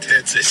girl with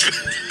tits.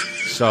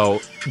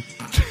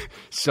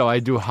 So I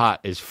do hot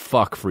as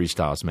fuck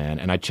freestyles, man,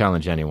 and I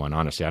challenge anyone,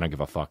 honestly. I don't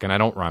give a fuck, and I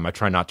don't rhyme. I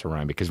try not to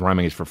rhyme because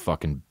rhyming is for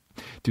fucking...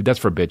 Dude, that's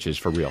for bitches,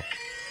 for real.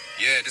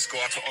 Yeah, just go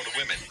out to all the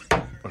women.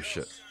 Oh,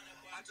 shit.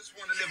 I just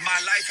want to live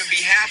my life and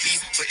be happy,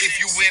 but if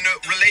you in a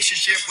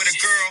relationship with a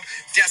girl,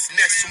 that's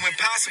next to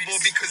impossible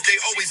because they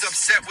always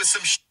upset with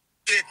some shit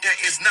that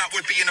is not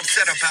worth being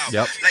upset about.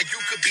 Yep. Like you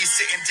could be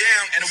sitting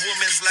down and a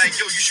woman's like,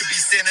 yo, you should be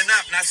standing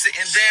up, not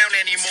sitting down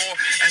anymore.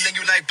 And then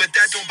you like, but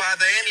that don't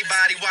bother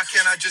anybody. Why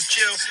can't I just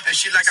chill? And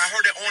she like, I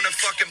heard it on a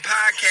fucking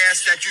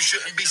podcast that you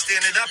shouldn't be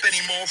standing up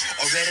anymore,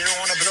 or read it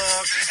on a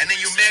blog. And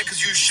then you mad because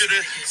you should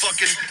have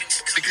fucking,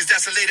 because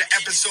that's a later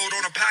episode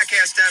on a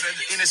podcast that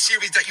in a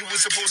series that you were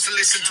supposed to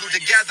listen to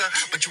together.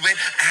 But you went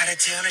out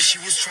of town and she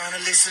was trying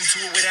to listen to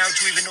it without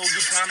you, even though you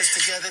promised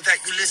together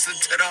that you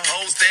listened to the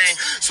whole thing.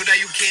 So now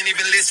you can't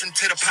even listen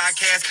to the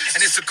podcast,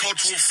 and it's a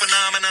cultural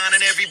phenomenon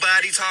and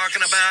everybody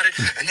talking about it,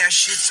 and that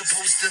shit's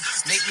supposed to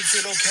make me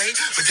feel okay.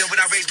 But then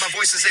when I raise my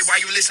voice and say, why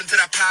you listen to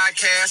that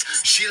podcast,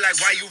 she like,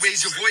 why you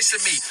raise your voice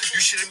at me?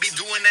 You shouldn't be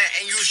doing that,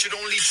 and you should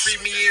only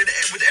treat me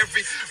with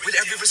every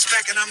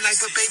respect. And I'm like,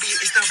 but baby,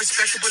 it's not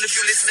respectable if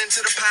you're listening to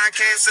the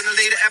podcast and the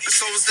later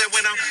episodes that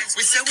when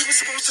we said we were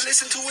supposed to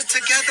listen to it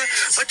together,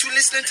 but you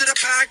listening to the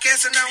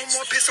podcast and now I'm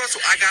more pissed off,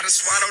 so I gotta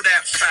swallow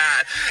that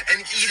pride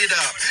and eat it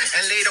up,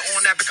 and later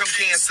on that become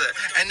cancer.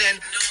 And then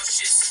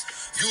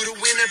you the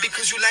winner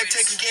because you like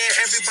taking care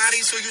of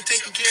everybody, so you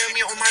taking care of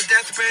me on my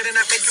deathbed, and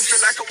that make you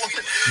feel like a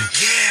woman.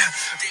 Yeah,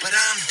 but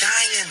I'm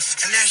dying,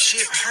 and that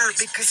shit hurt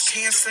because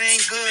cancer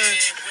ain't good,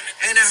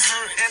 and it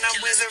hurt, and I'm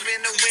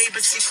withering away,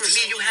 but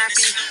secretly you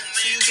happy,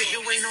 so you get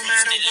your way no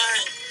matter what.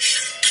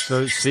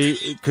 So,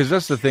 see, because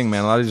that's the thing,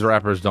 man. A lot of these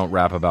rappers don't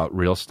rap about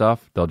real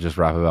stuff. They'll just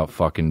rap about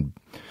fucking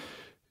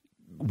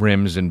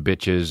rims and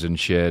bitches and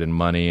shit and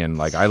money, and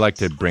like, I like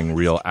to bring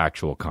real,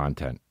 actual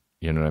content.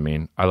 You know what I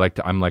mean?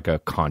 I'm like a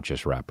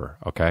conscious rapper,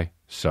 okay?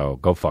 So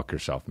go fuck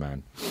yourself,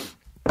 man.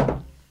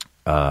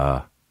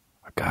 I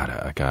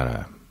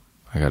gotta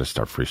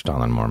start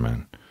freestyling more,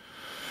 man.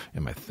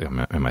 In my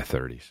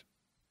 30s.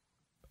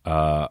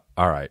 All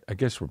right, I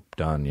guess we're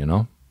done, you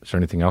know? Is there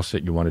anything else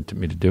that you wanted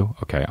me to do?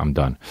 Okay, I'm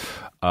done.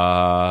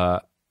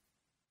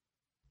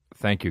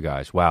 Thank you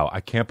guys. Wow,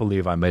 I can't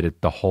believe I made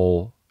it the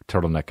whole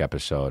Turtleneck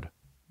episode,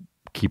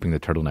 keeping the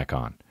turtleneck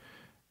on.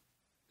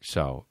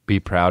 So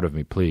be proud of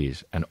me,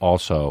 please. And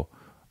also,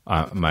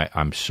 my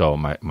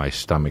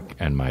stomach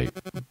and my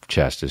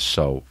chest is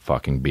so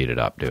fucking beat it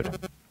up, dude.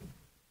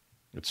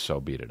 It's so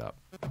beat it up.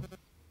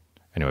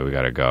 Anyway, we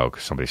gotta go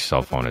because somebody's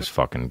cell phone is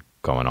fucking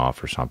going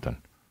off or something.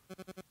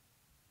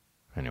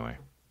 Anyway,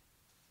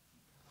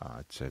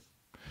 that's it.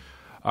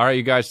 All right,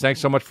 you guys, thanks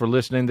so much for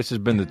listening. This has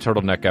been the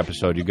Turtleneck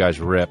episode. You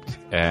guys ripped,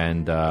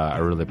 and I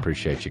really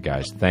appreciate you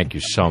guys. Thank you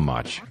so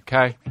much.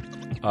 Okay?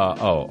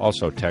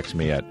 Also text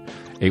me at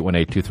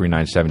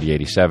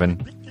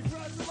 818-239-7087.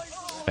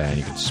 And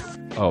you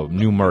can...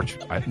 new merch.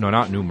 No,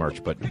 not new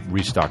merch, but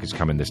restock is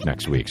coming this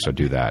next week, so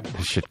do that.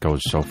 This shit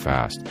goes so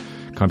fast.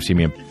 Come see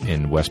me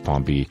in West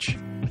Palm Beach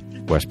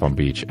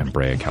and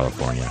Brea,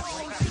 California.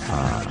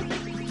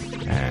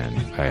 And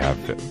I have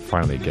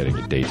finally getting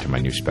a date to my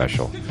new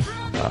special.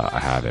 I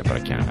have it, but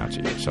I can't announce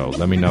it yet. So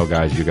let me know,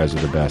 guys. You guys are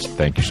the best.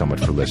 Thank you so much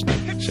for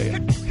listening. See ya.